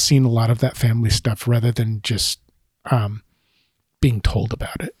liked to have seen a lot of that family stuff rather than just being told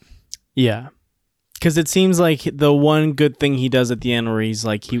about it. Yeah. Because it seems like the one good thing he does at the end where he's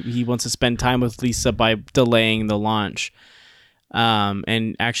like, he wants to spend time with Lisa by delaying the launch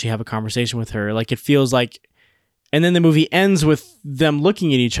and actually have a conversation with her. Like, it feels like, and then the movie ends with them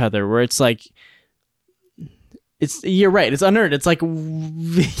looking at each other where it's like, you're right. It's unearned. It's like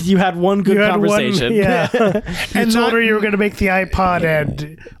you had one good conversation. And told her you were going to make the iPod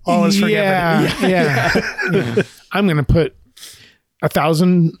and all is forgiven. Yeah. I'm going to put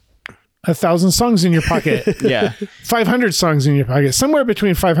 1,000 songs in your pocket. Yeah. 500 songs in your pocket. Somewhere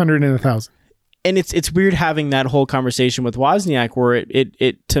between 500 and 1,000. And it's weird having that whole conversation with Wozniak where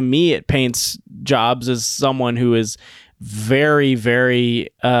it to me, it paints Jobs as someone who is very, very,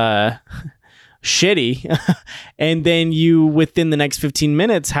 shitty. And then you, within the next 15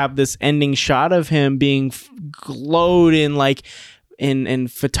 minutes, have this ending shot of him being glowed in like in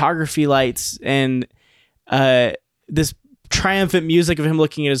photography lights and this triumphant music of him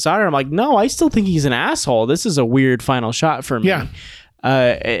looking at his daughter. I'm like, no, I still think he's an asshole. This is a weird final shot for me. Yeah.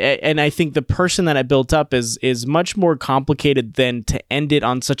 And I think the person that I built up is much more complicated than to end it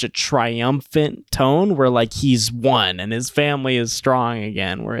on such a triumphant tone where like he's won and his family is strong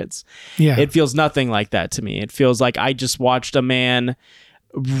again, where it feels nothing like that to me. It feels like I just watched a man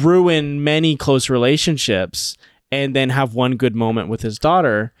ruin many close relationships and then have one good moment with his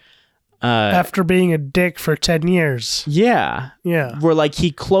daughter. After being a dick for 10 years. Yeah. Where like he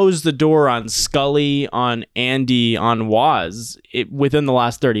closed the door on Scully, on Andy, on Woz within the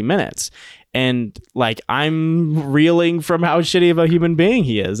last 30 minutes. And like I'm reeling from how shitty of a human being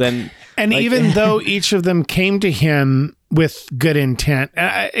he is. And like, even though each of them came to him with good intent,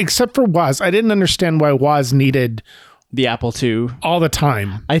 except for Woz, I didn't understand why Woz needed the Apple II all the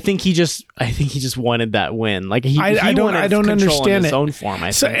time. I think he just wanted that win. Like I don't understand his it. Own form.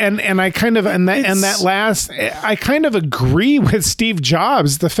 I think. And I kind of I kind of agree with Steve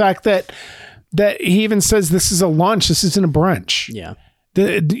Jobs. The fact that he even says this is a launch. This isn't a brunch. Yeah.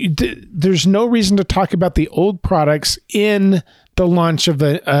 There's no reason to talk about the old products in the launch of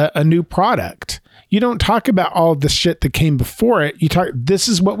a new product. You don't talk about all the shit that came before it. You talk. This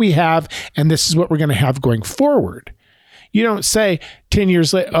is what we have, and this is what we're going to have going forward. You don't say 10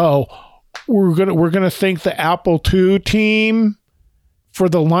 years later, oh, we're gonna thank the Apple II team for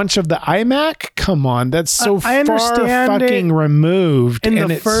the launch of the iMac. Come on, that's so far fucking removed. In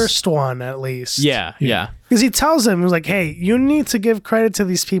the first one, at least. Yeah. Because he tells him, he's like, hey, you need to give credit to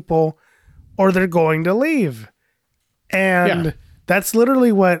these people or they're going to leave. And that's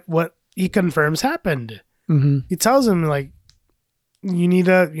literally what he confirms happened. Mm-hmm. He tells him, like, you need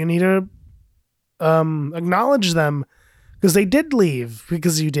to acknowledge them. Because they did leave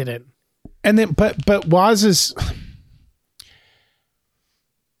because you didn't. And then, but Woz is.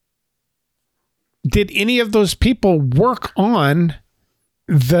 Did any of those people work on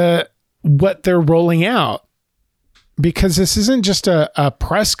what they're rolling out? Because this isn't just a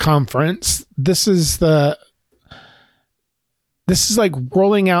press conference. This is like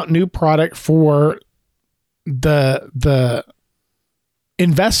rolling out new product for the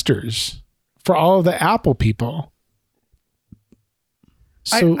investors, for all of the Apple people.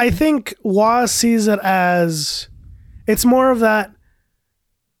 So I think Woz sees it as it's more of that.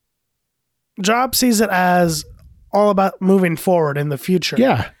 Jobs sees it as all about moving forward in the future.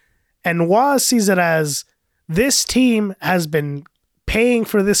 Yeah. And Woz sees it as this team has been paying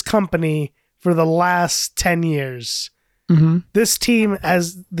for this company for the last 10 years. Mm-hmm. This team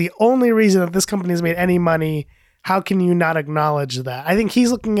has the only reason that this company has made any money. How can you not acknowledge that? I think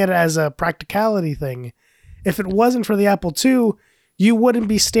he's looking at it as a practicality thing. If it wasn't for the Apple II, you wouldn't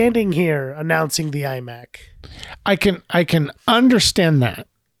be standing here announcing the iMac. I can understand that.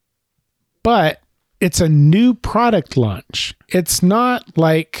 But it's a new product launch. It's not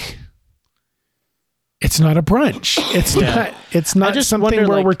like it's not a brunch. It's not just something wonder,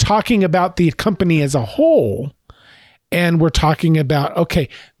 where like, we're talking about the company as a whole, and we're talking about, okay,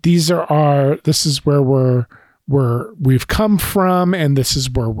 this is where we've come from, and this is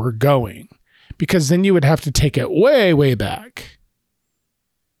where we're going. Because then you would have to take it way, way back.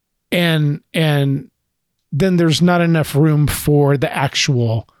 And then there's not enough room for the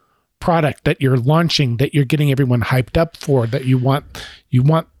actual product that you're launching, that you're getting everyone hyped up for, that you want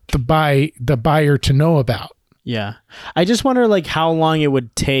the buyer to know about. Yeah. I just wonder like how long it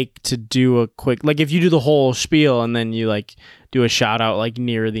would take to do a quick, like if you do the whole spiel and then you like do a shout out like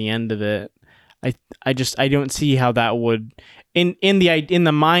near the end of it. I don't see how that would in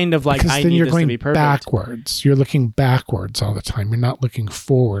the mind of like, because I then need you're this going to be perfect. backwards. You're looking backwards all the time. You're not looking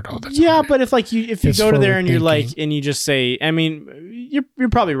forward all the time. Yeah, but if you It's go to there and you're forward like, thinking. and you just say, I mean, you're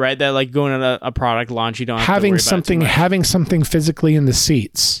probably right that like going on a product launch, you don't have to worry about it too much. having something physically in the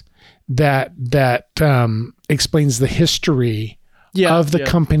seats that explains the history of the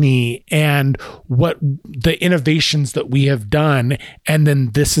company and what the innovations that we have done, and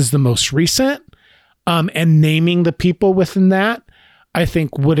then this is the most recent, and naming the people within that, I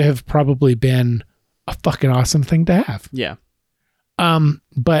think would have probably been a fucking awesome thing to have. Yeah.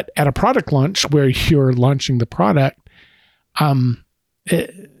 But at a product launch where you're launching the product,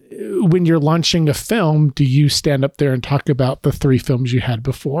 when you're launching a film, do you stand up there and talk about the 3 films you had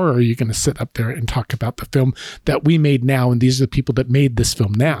before, or are you going to sit up there and talk about the film that we made now, and these are the people that made this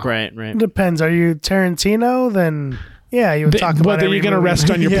film now? Right. Depends. Are you Tarantino? Then yeah, you would talk about. Whether you're going to rest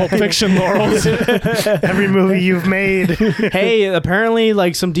on your Pulp Fiction laurels, every movie you've made. Hey, apparently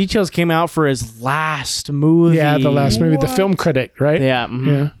like some details came out for his last movie. Yeah, the last movie, the film critic, right? Yeah. Mm-hmm.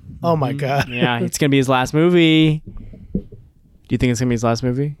 Yeah. Oh my god. Yeah, it's gonna be his last movie. Do you think it's gonna be his last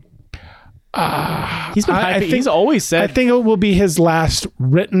movie? He's been hyping. He's always said. I think it will be his last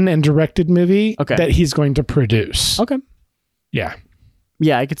written and directed movie that he's going to produce. Okay. Yeah.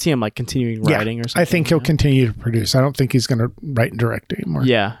 Yeah, I could see him like continuing writing or something. I think he'll continue to produce. I don't think he's going to write and direct anymore.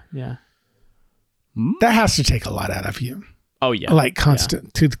 Yeah. That has to take a lot out of you. Oh yeah. Like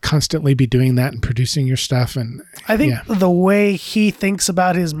to constantly be doing that and producing your stuff. And I think the way he thinks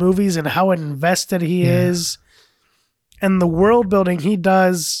about his movies and how invested he is, and the world building he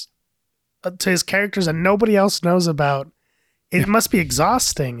does to his characters and nobody else knows about, it must be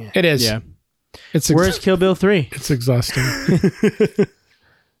exhausting. It is. Yeah. Where's Kill Bill 3? It's exhausting.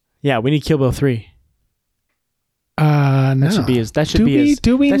 Yeah, we need Kill Bill 3. No. That should be his.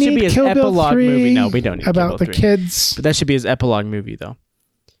 Do we need his Kill Bill epilogue 3 movie. No, we don't need about Kill the Bill 3. kids. But that should be his epilogue movie, though.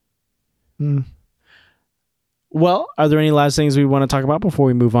 Mm. Well, are there any last things we want to talk about before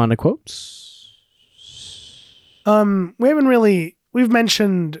we move on to quotes? We've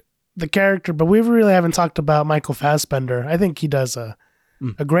mentioned the character, but we really haven't talked about Michael Fassbender. I think he does a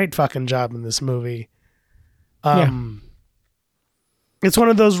great fucking job in this movie. It's one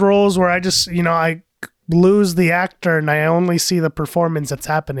of those roles where I just, I lose the actor and I only see the performance that's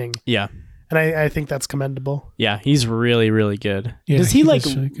happening. Yeah. And I think that's commendable. Yeah, he's really, really good. Yeah, Does he like?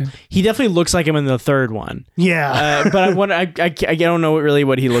 really good. He definitely looks like him in the third one. Yeah, but I wonder. I don't know really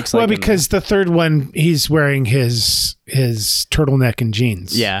what he looks like. Well, because the third one, he's wearing his turtleneck and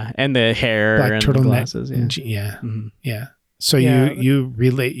jeans. Yeah, and the hair, black and turtleneck, the glasses. Yeah, Mm-hmm. yeah. So you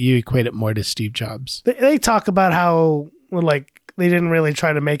equate it more to Steve Jobs. They talk about how they didn't really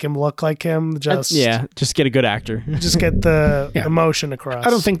try to make him look like him. Just get a good actor. Just get the emotion across. I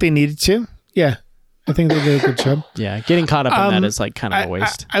don't think they needed to. Yeah, I think they did a good job. Yeah, getting caught up in that is like kind of a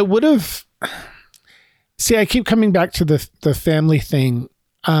waste. I would have. See, I keep coming back to the family thing.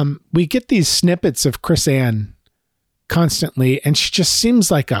 We get these snippets of Chris Ann constantly, and she just seems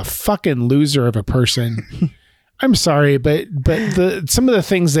like a fucking loser of a person. I'm sorry, but some of the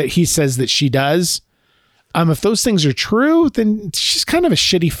things that he says that she does, if those things are true, then she's kind of a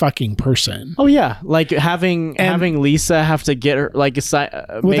shitty fucking person. Oh yeah, like having Lisa have to get her make that's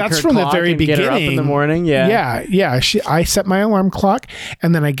her from the clock very and get her up in beginning. the morning. Yeah, I set my alarm clock,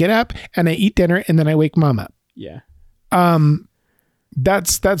 and then I get up and I eat dinner, and then I wake mom up. Yeah.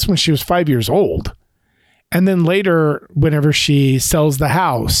 That's when she was 5 years old, and then later, whenever she sells the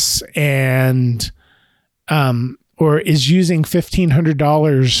house and or is using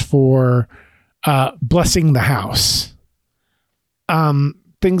 $1,500 for blessing the house,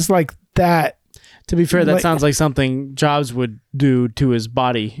 things like that. To be fair, that sounds like something Jobs would do to his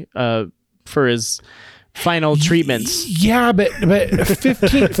body for his final treatments. Yeah, but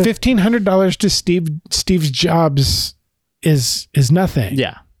 $1,500 to Steve Jobs is nothing.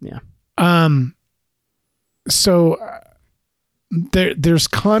 Yeah. So there's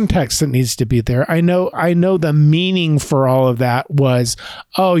context that needs to be there. I know the meaning for all of that was,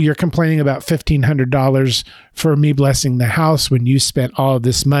 oh, you're complaining about $1,500 for me blessing the house when you spent all of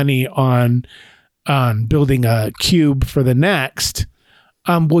this money on building a cube for the next.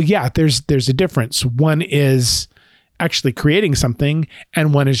 Well, yeah, there's a difference. One is actually creating something,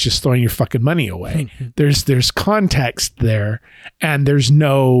 and one is just throwing your fucking money away. There's context there, and there's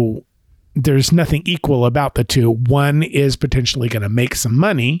nothing equal about the two. One is potentially going to make some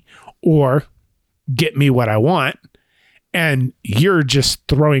money or get me what I want, and you're just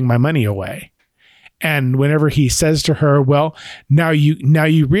throwing my money away. And whenever he says to her, well, now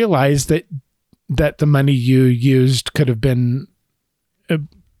you realize that the money you used could have been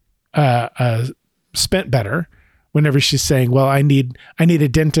spent better. Whenever she's saying, well, I need a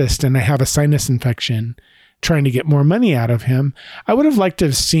dentist and I have a sinus infection, trying to get more money out of him. I would have liked to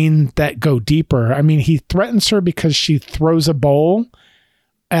have seen that go deeper. I mean, he threatens her because she throws a bowl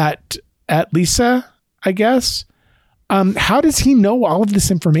at Lisa, I guess. How does he know all of this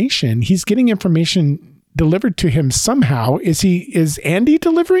information? He's getting information delivered to him somehow. Is Andy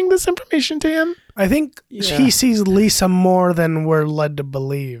delivering this information to him? I think he sees Lisa more than we're led to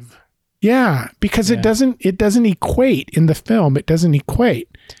believe. Yeah, because it doesn't equate in the film. It doesn't equate.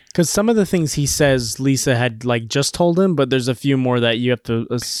 Because some of the things he says Lisa had like just told him, but there's a few more that you have to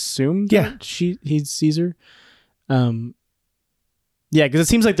assume that he sees her. Yeah, because it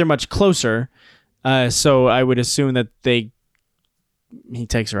seems like they're much closer. So I would assume that he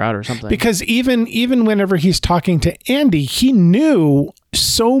takes her out or something. Because even whenever he's talking to Andy, he knew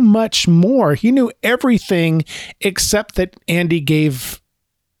so much more. He knew everything except that Andy gave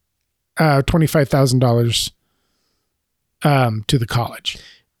 $25,000 to the college.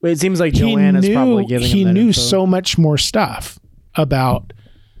 It seems like Joanna's probably giving him that He knew info. so much more stuff about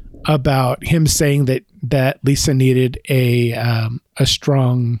him saying that Lisa needed a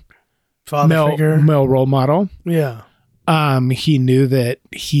strong male role model. Yeah. He knew that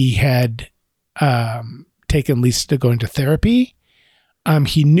he had taken Lisa to go into therapy.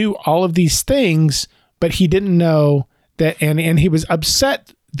 He knew all of these things, but he didn't know that, and he was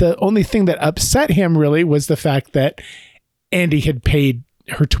upset. The only thing that upset him really was the fact that Andy had paid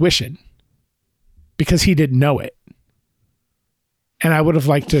her tuition because he didn't know it. And I would have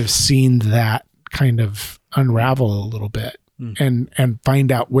liked to have seen that kind of unravel a little bit and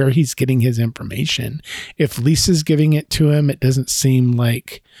find out where he's getting his information. If Lisa's giving it to him, it doesn't seem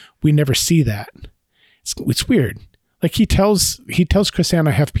like we never see that. It's weird. Like he tells Chrisanne,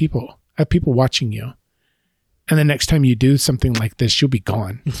 I have people watching you. And the next time you do something like this, you'll be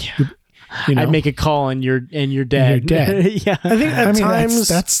gone. Yeah. I'd make a call and you're dead. And you're dead. Yeah. I think at times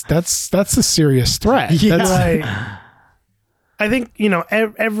that's a serious threat. Yeah. Right. I think,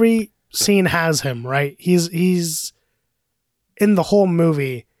 every scene has him, right? He's in the whole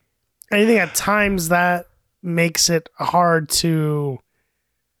movie. I think at times that makes it hard to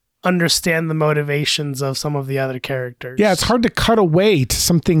understand the motivations of some of the other characters. Yeah, it's hard to cut away to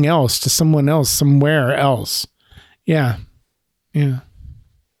something else, to someone else, somewhere else. Yeah. Yeah.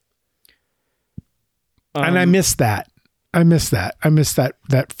 And I miss that. I miss that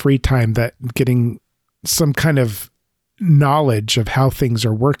free time, that getting some kind of knowledge of how things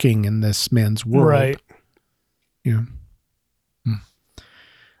are working in this man's world. Right. Yeah.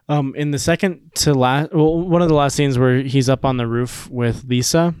 In the second to last, one of the last scenes where he's up on the roof with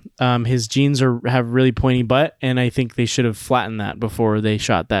Lisa, his jeans have really pointy butt, and I think they should have flattened that before they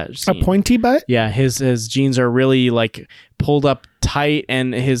shot that scene. A pointy butt? Yeah, his jeans are really like pulled up tight,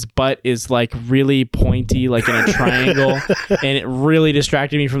 and his butt is like really pointy, like in a triangle, and it really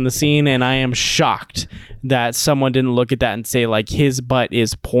distracted me from the scene, and I am shocked that someone didn't look at that and say, like, his butt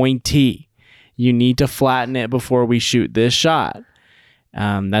is pointy. You need to flatten it before we shoot this shot.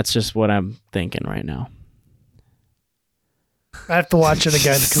 That's just what I'm thinking right now. I have to watch it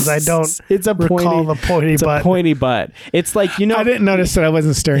again because I don't recall the pointy butt. A pointy butt. It's like, I didn't notice that I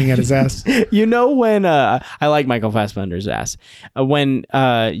wasn't staring at his ass. When I like Michael Fassbender's ass. When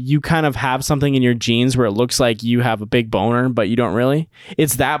you kind of have something in your jeans where it looks like you have a big boner, but you don't really.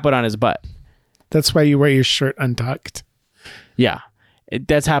 It's that, but on his butt. That's why you wear your shirt untucked. Yeah.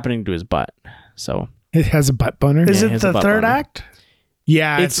 That's happening to his butt. So it has a butt boner. Is it the third act?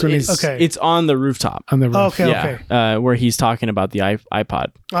 Yeah, it's on the rooftop. On the roof. Okay. Where he's talking about the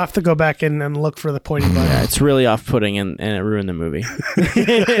iPod. I'll have to go back in and look for the pointy butt. Yeah, it's really off-putting and it ruined the movie.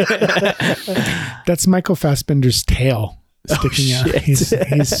 That's Michael Fassbender's tail sticking out.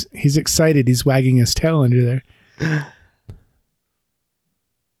 He's excited. He's wagging his tail under there.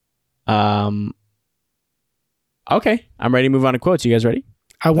 Okay, I'm ready to move on to quotes. You guys ready?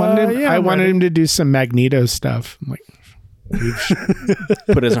 I wanted him to do some Magneto stuff. I'm like,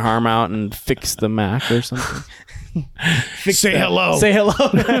 Put his arm out and fix the Mac or something. Say hello. Say hello.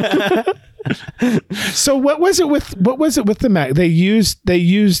 So what was it with the Mac? They used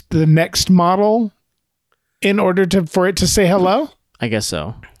the next model in order for it to say hello? I guess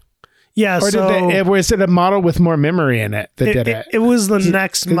so. Yeah, or was it a model with more memory in it that did it? It was the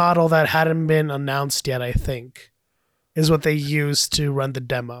next model that hadn't been announced yet, I think, is what they used to run the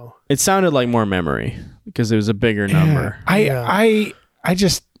demo. It sounded like more memory because it was a bigger number. I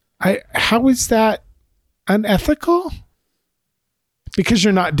how is that unethical? Because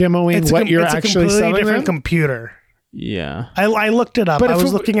you're not demoing what you're actually selling. It's a completely different them? Computer. Yeah. I looked it up. But I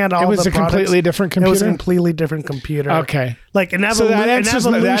was looking at all the products. It was a completely different computer? It was a completely different computer. Okay. Like an So that answers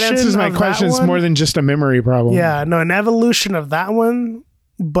my question. It's more than just a memory problem. Yeah, no, an evolution of that one,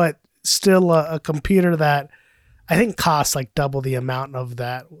 but still a computer that I think costs like double the amount of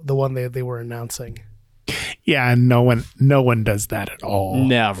the one they were announcing. Yeah, and no one does that at all.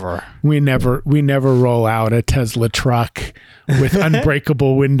 Never. We never roll out a Tesla truck with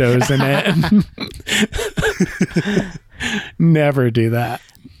unbreakable windows in it. Never do that.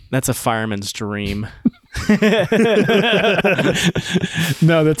 That's a fireman's dream. No,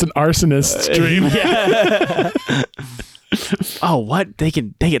 that's an arsonist's dream. Yeah. Oh, what? They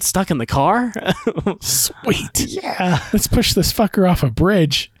get stuck in the car? Sweet. Yeah. Let's push this fucker off a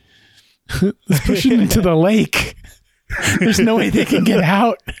bridge. Let's push it into the lake. There's no way they can get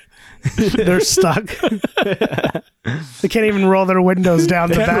out. They're stuck. They can't even roll their windows down.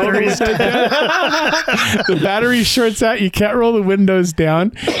 The battery's The battery shorts out. You can't roll the windows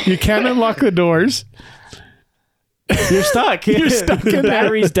down. You can't unlock the doors. You're stuck. You're stuck in The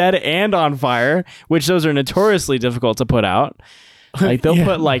battery's dead and on fire, which those are notoriously difficult to put out. Like they'll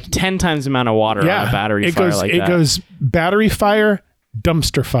put like 10 times the amount of water on a battery fire goes, like it that. It goes battery fire,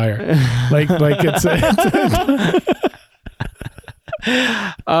 dumpster fire. like it's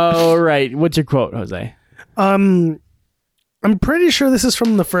Oh, right. What's your quote, Jose? I'm pretty sure this is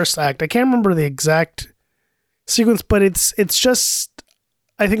from the first act. I can't remember the exact sequence, but it's just,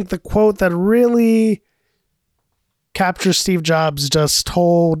 I think, the quote that really captures Steve Jobs' just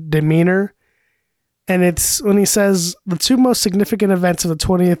whole demeanor. And it's when he says, the two most significant events of the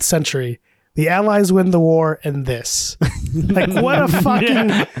 20th century, the Allies win the war and this. Like, what a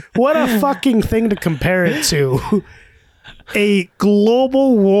fucking thing to compare it to. A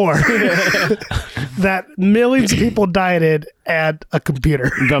global war that millions of people died in and a computer.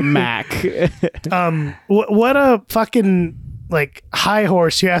 The Mac. What a fucking like high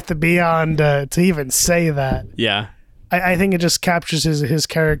horse you have to be on to even say that. Yeah. I think it just captures his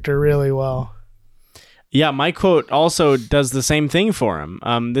character really well. Yeah, my quote also does the same thing for him.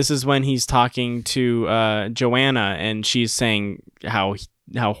 This is when he's talking to Joanna, and she's saying how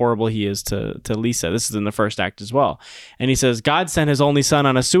horrible he is to Lisa. This is in the first act as well. And he says, God sent his only son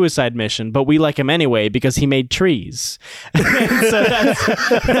on a suicide mission, but we like him anyway because he made trees. So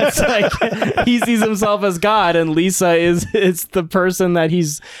that's like, he sees himself as God, and Lisa is the person that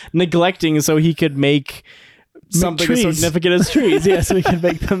he's neglecting so he could make something as significant as trees. Yeah, so he can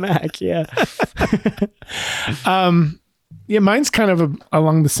make the Mac. Yeah. Yeah, mine's kind of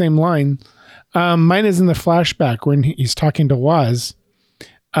along the same line. Mine is in the flashback when he's talking to Woz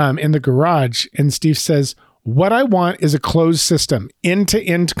in the garage, and Steve says, what I want is a closed system,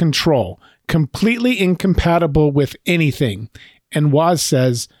 end-to-end control, completely incompatible with anything. And Woz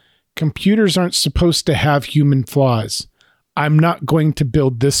says, computers aren't supposed to have human flaws. I'm not going to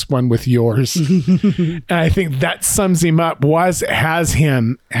build this one with yours. And I think that sums him up. Woz has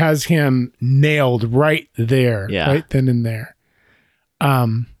him nailed right there, right then and there.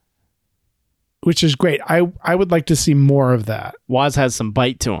 Which is great. I would like to see more of that. Woz has some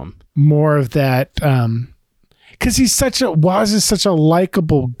bite to him. More of that. Because Woz is such a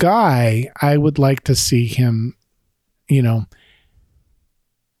likable guy. I would like to see him,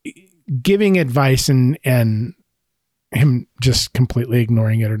 giving advice and him just completely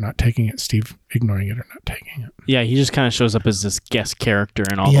ignoring it or not taking it. Steve ignoring it or not taking it. Yeah, he just kind of shows up as this guest character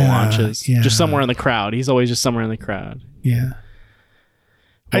in all the launches. Yeah. Just somewhere in the crowd. He's always just somewhere in the crowd. Yeah.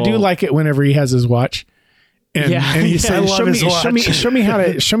 Well, I do like it whenever he has his watch. And he says, show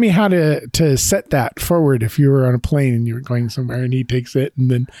me how to set that forward if you were on a plane and you were going somewhere, and he takes it,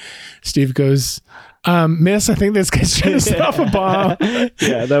 and then Steve goes, miss, I think this guy's trying to set off a bomb.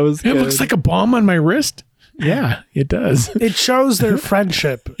 Yeah, that was good. It looks like a bomb on my wrist. Yeah, it does. It shows their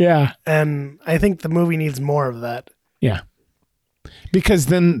friendship. Yeah. And I think the movie needs more of that. Yeah. Because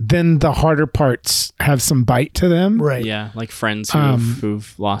then the harder parts have some bite to them. Right. Yeah, like friends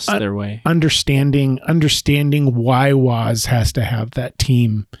who've lost their way. Understanding why Woz has to have that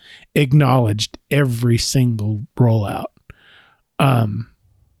team acknowledged every single rollout.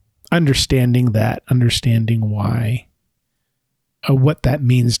 understanding why, what that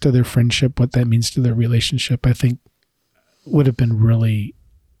means to their friendship, what that means to their relationship, I think would have been really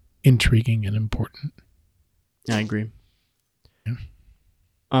intriguing and important. I agree. Yeah.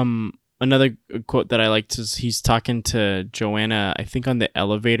 Another quote that I liked is he's talking to Joanna, I think on the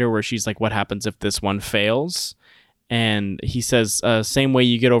elevator, where she's like, what happens if this one fails? And he says, same way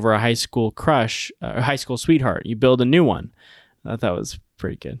you get over a high school crush, a high school sweetheart, you build a new one. I thought that was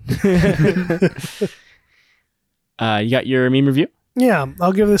pretty good. You got your meme review? Yeah,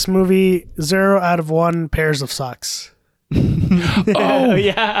 I'll give this movie 0 out of 1 pairs of socks. Oh,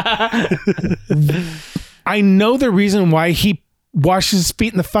 yeah. I know the reason why he washes his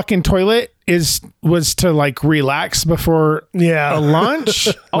feet in the fucking toilet was to like relax before a lunch.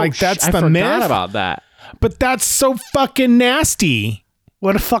 Like that's the myth. I forgot about that. But that's so fucking nasty.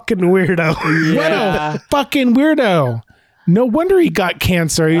 What a fucking weirdo. What a fucking weirdo. No wonder he got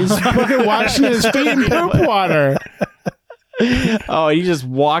cancer. He's fucking washing his feet in poop water. Oh, he just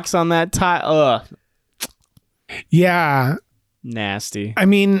walks on that tile. Ugh. Yeah. Nasty. I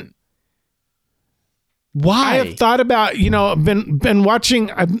mean, why? I have thought about, been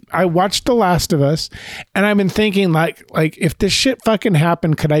watching, I watched The Last of Us, and I've been thinking like if this shit fucking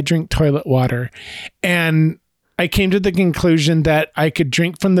happened, could I drink toilet water? And I came to the conclusion that I could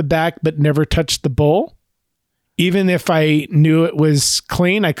drink from the back but never touch the bowl. Even if I knew it was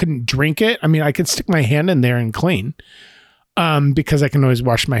clean, I couldn't drink it. I mean, I could stick my hand in there and clean, because I can always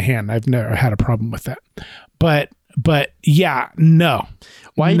wash my hand. I've never had a problem with that. But yeah, no.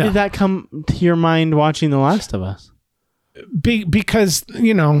 Why did that come to your mind watching The Last of Us? Because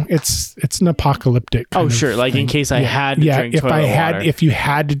it's an apocalyptic. Oh, sure. Like in case I had to drink toilet water. If you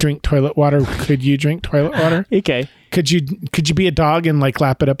had to drink toilet water, could you drink toilet water? Okay. Could you be a dog and like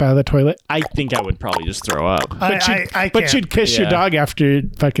lap it up out of the toilet? I think I would probably just throw up. But you'd kiss your dog after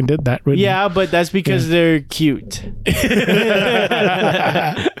you fucking did that, wouldn't you? Yeah, but that's because they're cute.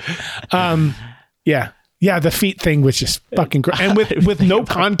 Yeah. Yeah, the feet thing was just fucking great. And with no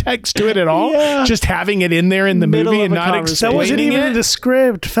context to it at all. Yeah. Just having it in there in the movie and not explaining that wasn't even in the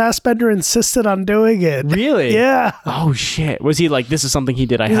script. Fassbender insisted on doing it. Really? Yeah. Oh, shit. Was he like, this is something he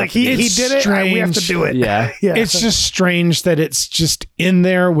did? He's like, he did it. We have to do it. Yeah. Yeah. It's just strange that it's just in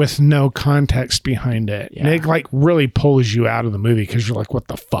there with no context behind it. Yeah. And it like really pulls you out of the movie because you're like, what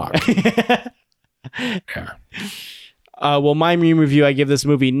the fuck? Yeah. Well, my meme review, I give this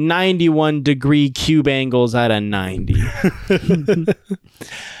movie 91-degree cube angles out of 90.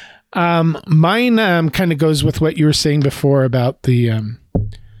 Mine kind of goes with what you were saying before about the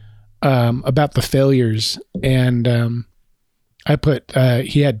failures, and I put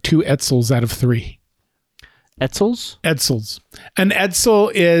he had 2 Edsels out of 3. Edsels? Edsels. An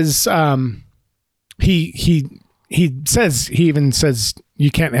Edsel is he even says you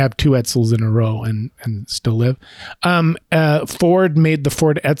can't have 2 Edsels in a row and still live. Ford made the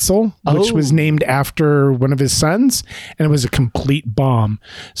Ford Edsel, which was named after one of his sons, and it was a complete bomb.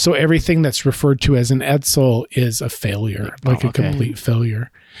 So everything that's referred to as an Edsel is a failure, a complete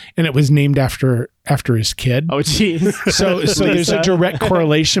failure. And it was named after his kid. Oh, geez. So there's a direct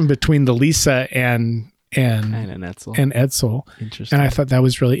correlation between the Lisa and an Edsel. And Edsel. Interesting. And I thought that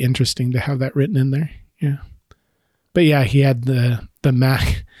was really interesting to have that written in there. Yeah. But yeah, he had the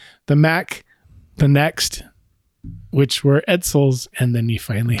Mac, the Next, which were Edsels, and then he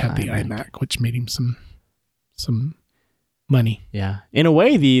finally had the iMac, which made him some money. Yeah, in a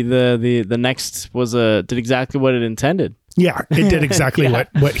way, the Next did exactly what it intended. Yeah, it did exactly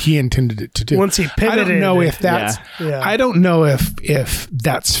what he intended it to do. Once he pivoted, I don't know if that's. Yeah. I don't know if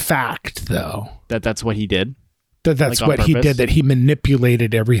that's fact though. That's what he did. That's like what he did, that he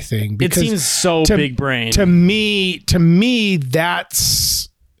manipulated everything. It seems so big brain. To me, that's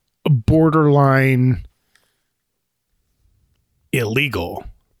borderline illegal.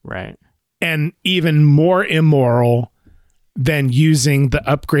 Right. And even more immoral than using the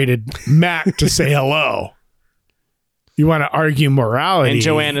upgraded Mac to say hello. You want to argue morality. And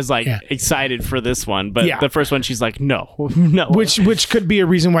Joanne is excited for this one, but the first one she's like, no. Which could be a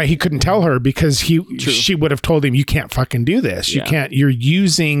reason why he couldn't tell her, because she would have told him, you can't fucking do this. You can't. You're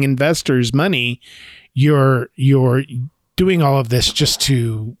using investors' money. You're doing all of this just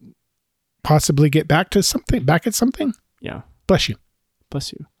to possibly get back at something. Yeah. Bless you.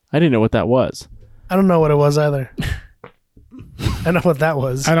 I didn't know what that was. I don't know what it was either. I know what that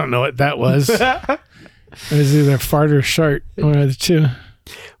was. I don't know what that was. It was either fart or shart, one of the two.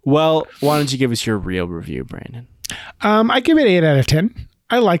 Well, why don't you give us your real review, Brandon? I give it 8 out of 10.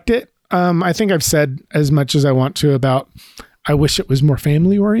 I liked it. I think I've said as much as I want to about, I wish it was more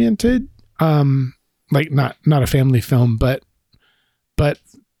family oriented. Like not a family film, but but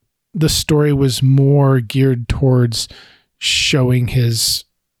the story was more geared towards showing his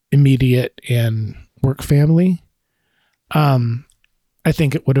immediate and work family. I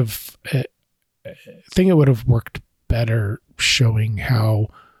think it would have worked better showing how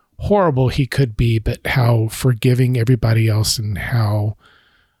horrible he could be, but how forgiving everybody else and how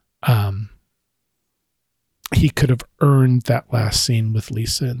he could have earned that last scene with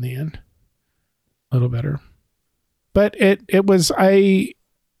Lisa in the end a little better. But it was, I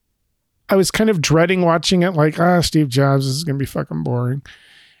was kind of dreading watching it, like, Steve Jobs, this is going to be fucking boring.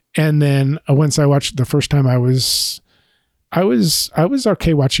 And then once I watched it the first time, I was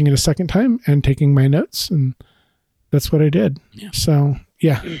okay watching it a second time and taking my notes, and that's what I did. Yeah. So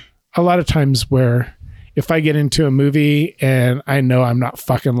yeah, a lot of times where if I get into a movie and I know I'm not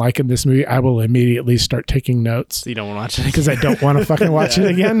fucking liking this movie, I will immediately start taking notes. So you don't want to watch it because I don't want to fucking watch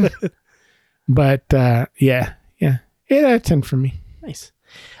it again. But yeah, 8 out of 10 for me. Nice.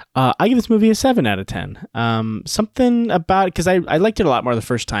 I give this movie a 7 out of 10. Something about it, because I liked it a lot more the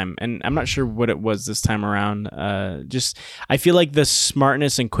first time, and I'm not sure what it was this time around. Just I feel like the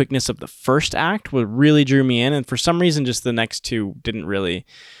smartness and quickness of the first act really drew me in, and for some reason, just the next two didn't really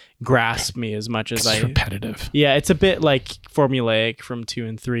grasp me as much as it's repetitive. Yeah, it's a bit like formulaic from 2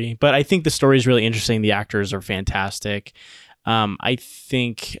 and 3, but I think the story is really interesting. The actors are fantastic. I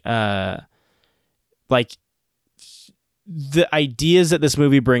think like the ideas that this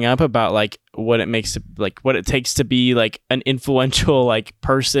movie bring up about like what it takes to be like an influential like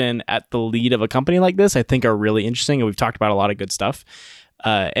person at the lead of a company like this, I think are really interesting, and we've talked about a lot of good stuff.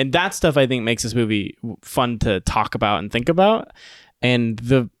 And that stuff I think makes this movie fun to talk about and think about. And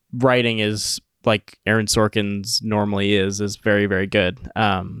the writing is, like Aaron Sorkin's normally is very, very good.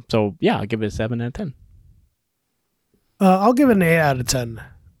 So yeah, I'll give it a 7 out of 10. I'll give it an 8 out of 10.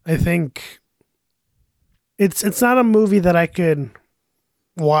 I think it's not a movie that I could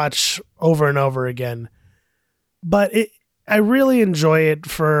watch over and over again, but I really enjoy it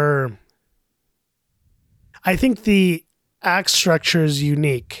for, I think the act structure is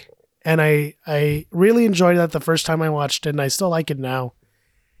unique, and I really enjoyed that the first time I watched it, and I still like it now.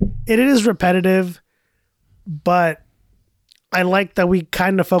 It is repetitive, but I like that we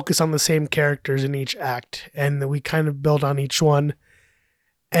kind of focus on the same characters in each act, and that we kind of build on each one.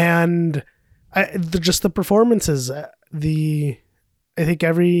 And just the performances, I think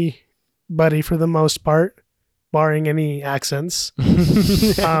everybody for the most part, barring any accents,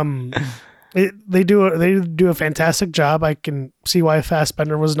 they do a fantastic job. I can see why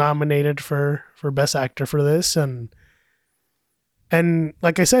Fassbender was nominated for Best Actor for this, and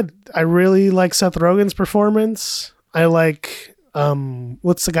like I said, I really like Seth Rogen's performance. I like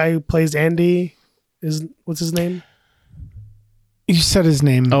what's the guy who plays Andy? What's his name? You said his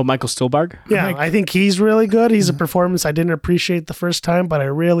name. Oh, Michael Stuhlbarg? Yeah, I think he's really good. He's a performance I didn't appreciate the first time, but I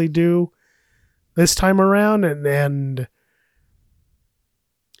really do this time around. And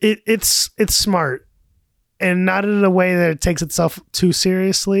it's smart, and not in a way that it takes itself too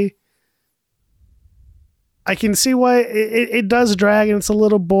seriously. I can see why it does drag and it's a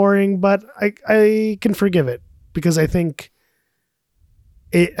little boring, but I can forgive it because I think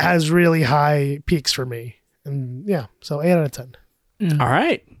it has really high peaks for me. And yeah, so 8 out of 10. Yeah. All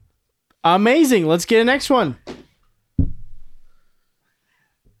right. Amazing. Let's get the next one.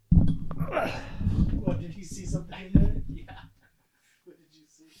 What, did you see something in there? Yeah. What did you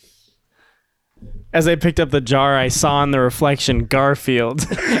see? As I picked up the jar, I saw in the reflection Garfield.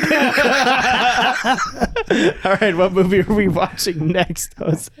 All right, what movie are we watching next,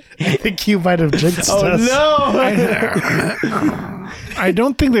 Jose? I think you might have jinxed us. Oh, no! I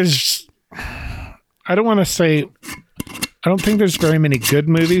don't think there's... I don't want to say... I don't think there's very many good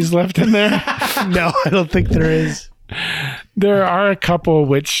movies left in there. No, I don't think there is. There are a couple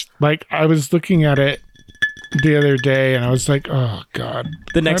which, like, I was looking at it the other day and I was like, oh, God.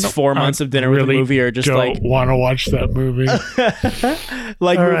 The next 4 months of dinner with a movie are just like... don't want to watch that movie.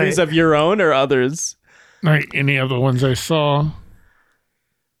 Like all movies of your own or others? Like any of the ones I saw.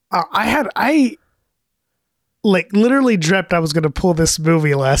 I like literally dreamt I was going to pull this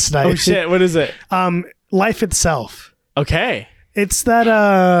movie last night. Oh, shit. What is it? Life Itself. Okay. It's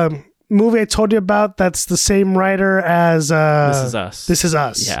that movie I told you about that's the same writer as This Is Us. This Is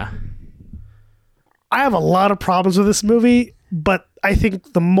Us. Yeah. I have a lot of problems with this movie, but I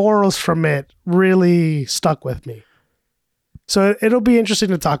think the morals from it really stuck with me. So it'll be interesting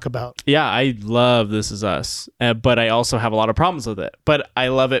to talk about. Yeah, I love This Is Us, but I also have a lot of problems with it. But I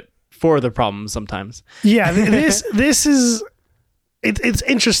love it for the problems sometimes. Yeah, this is... It's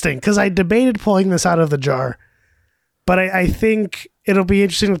interesting because I debated pulling this out of the jar, but I think it'll be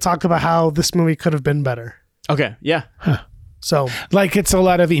interesting to talk about how this movie could have been better. Okay, yeah. Huh. So like it's a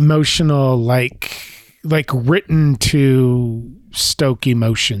lot of emotional, like written to stoke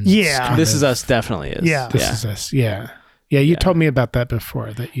emotions. Yeah. This Is Us definitely is. Yeah. This Is Us. Yeah. Yeah. You told me about that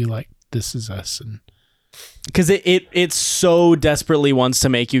before, that you like This Is Us. And because it so desperately wants to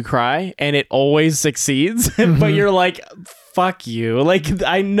make you cry, and it always succeeds. But you're like, fuck you. Like,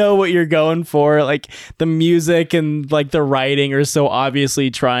 I know what you're going for. Like, the music and like the writing are so obviously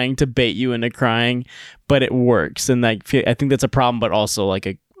trying to bait you into crying, but it works. And like, I think that's a problem, but also like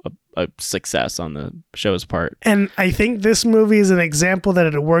a success on the show's part. And I think this movie is an example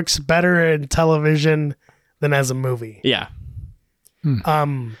that it works better in television than as a movie. Yeah.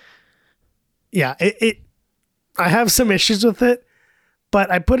 Yeah, I have some issues with it, but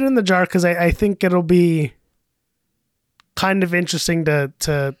I put it in the jar because I think it'll be kind of interesting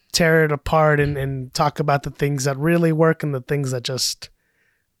to tear it apart and talk about the things that really work and the things that just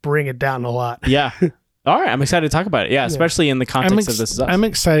bring it down a lot. Yeah. All right. I'm excited to talk about it. Yeah. Especially in the context of This Is Us. I'm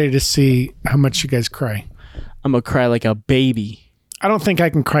excited to see how much you guys cry. I'm going to cry like a baby. I don't think I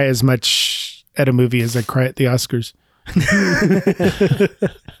can cry as much at a movie as I cry at the Oscars.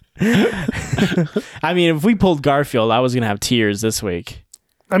 I mean, if we pulled Garfield, I was going to have tears this week.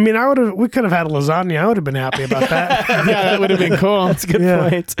 I mean, we could have had lasagna. I would have been happy about that. Yeah, that would have been cool. That's a good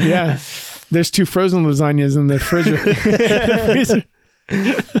point. Yeah. There's 2 frozen lasagnas in the freezer.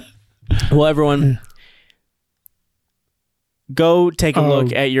 Well, everyone, go take a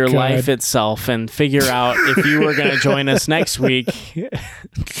look at your life itself and figure out if you were going to join us next week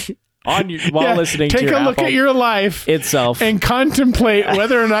while listening to your Take a look at your life itself and contemplate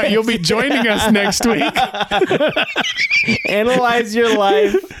whether or not you'll be joining us next week. Analyze your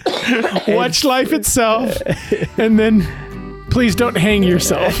life. Watch life itself. And then please don't hang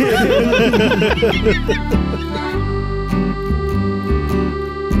yourself.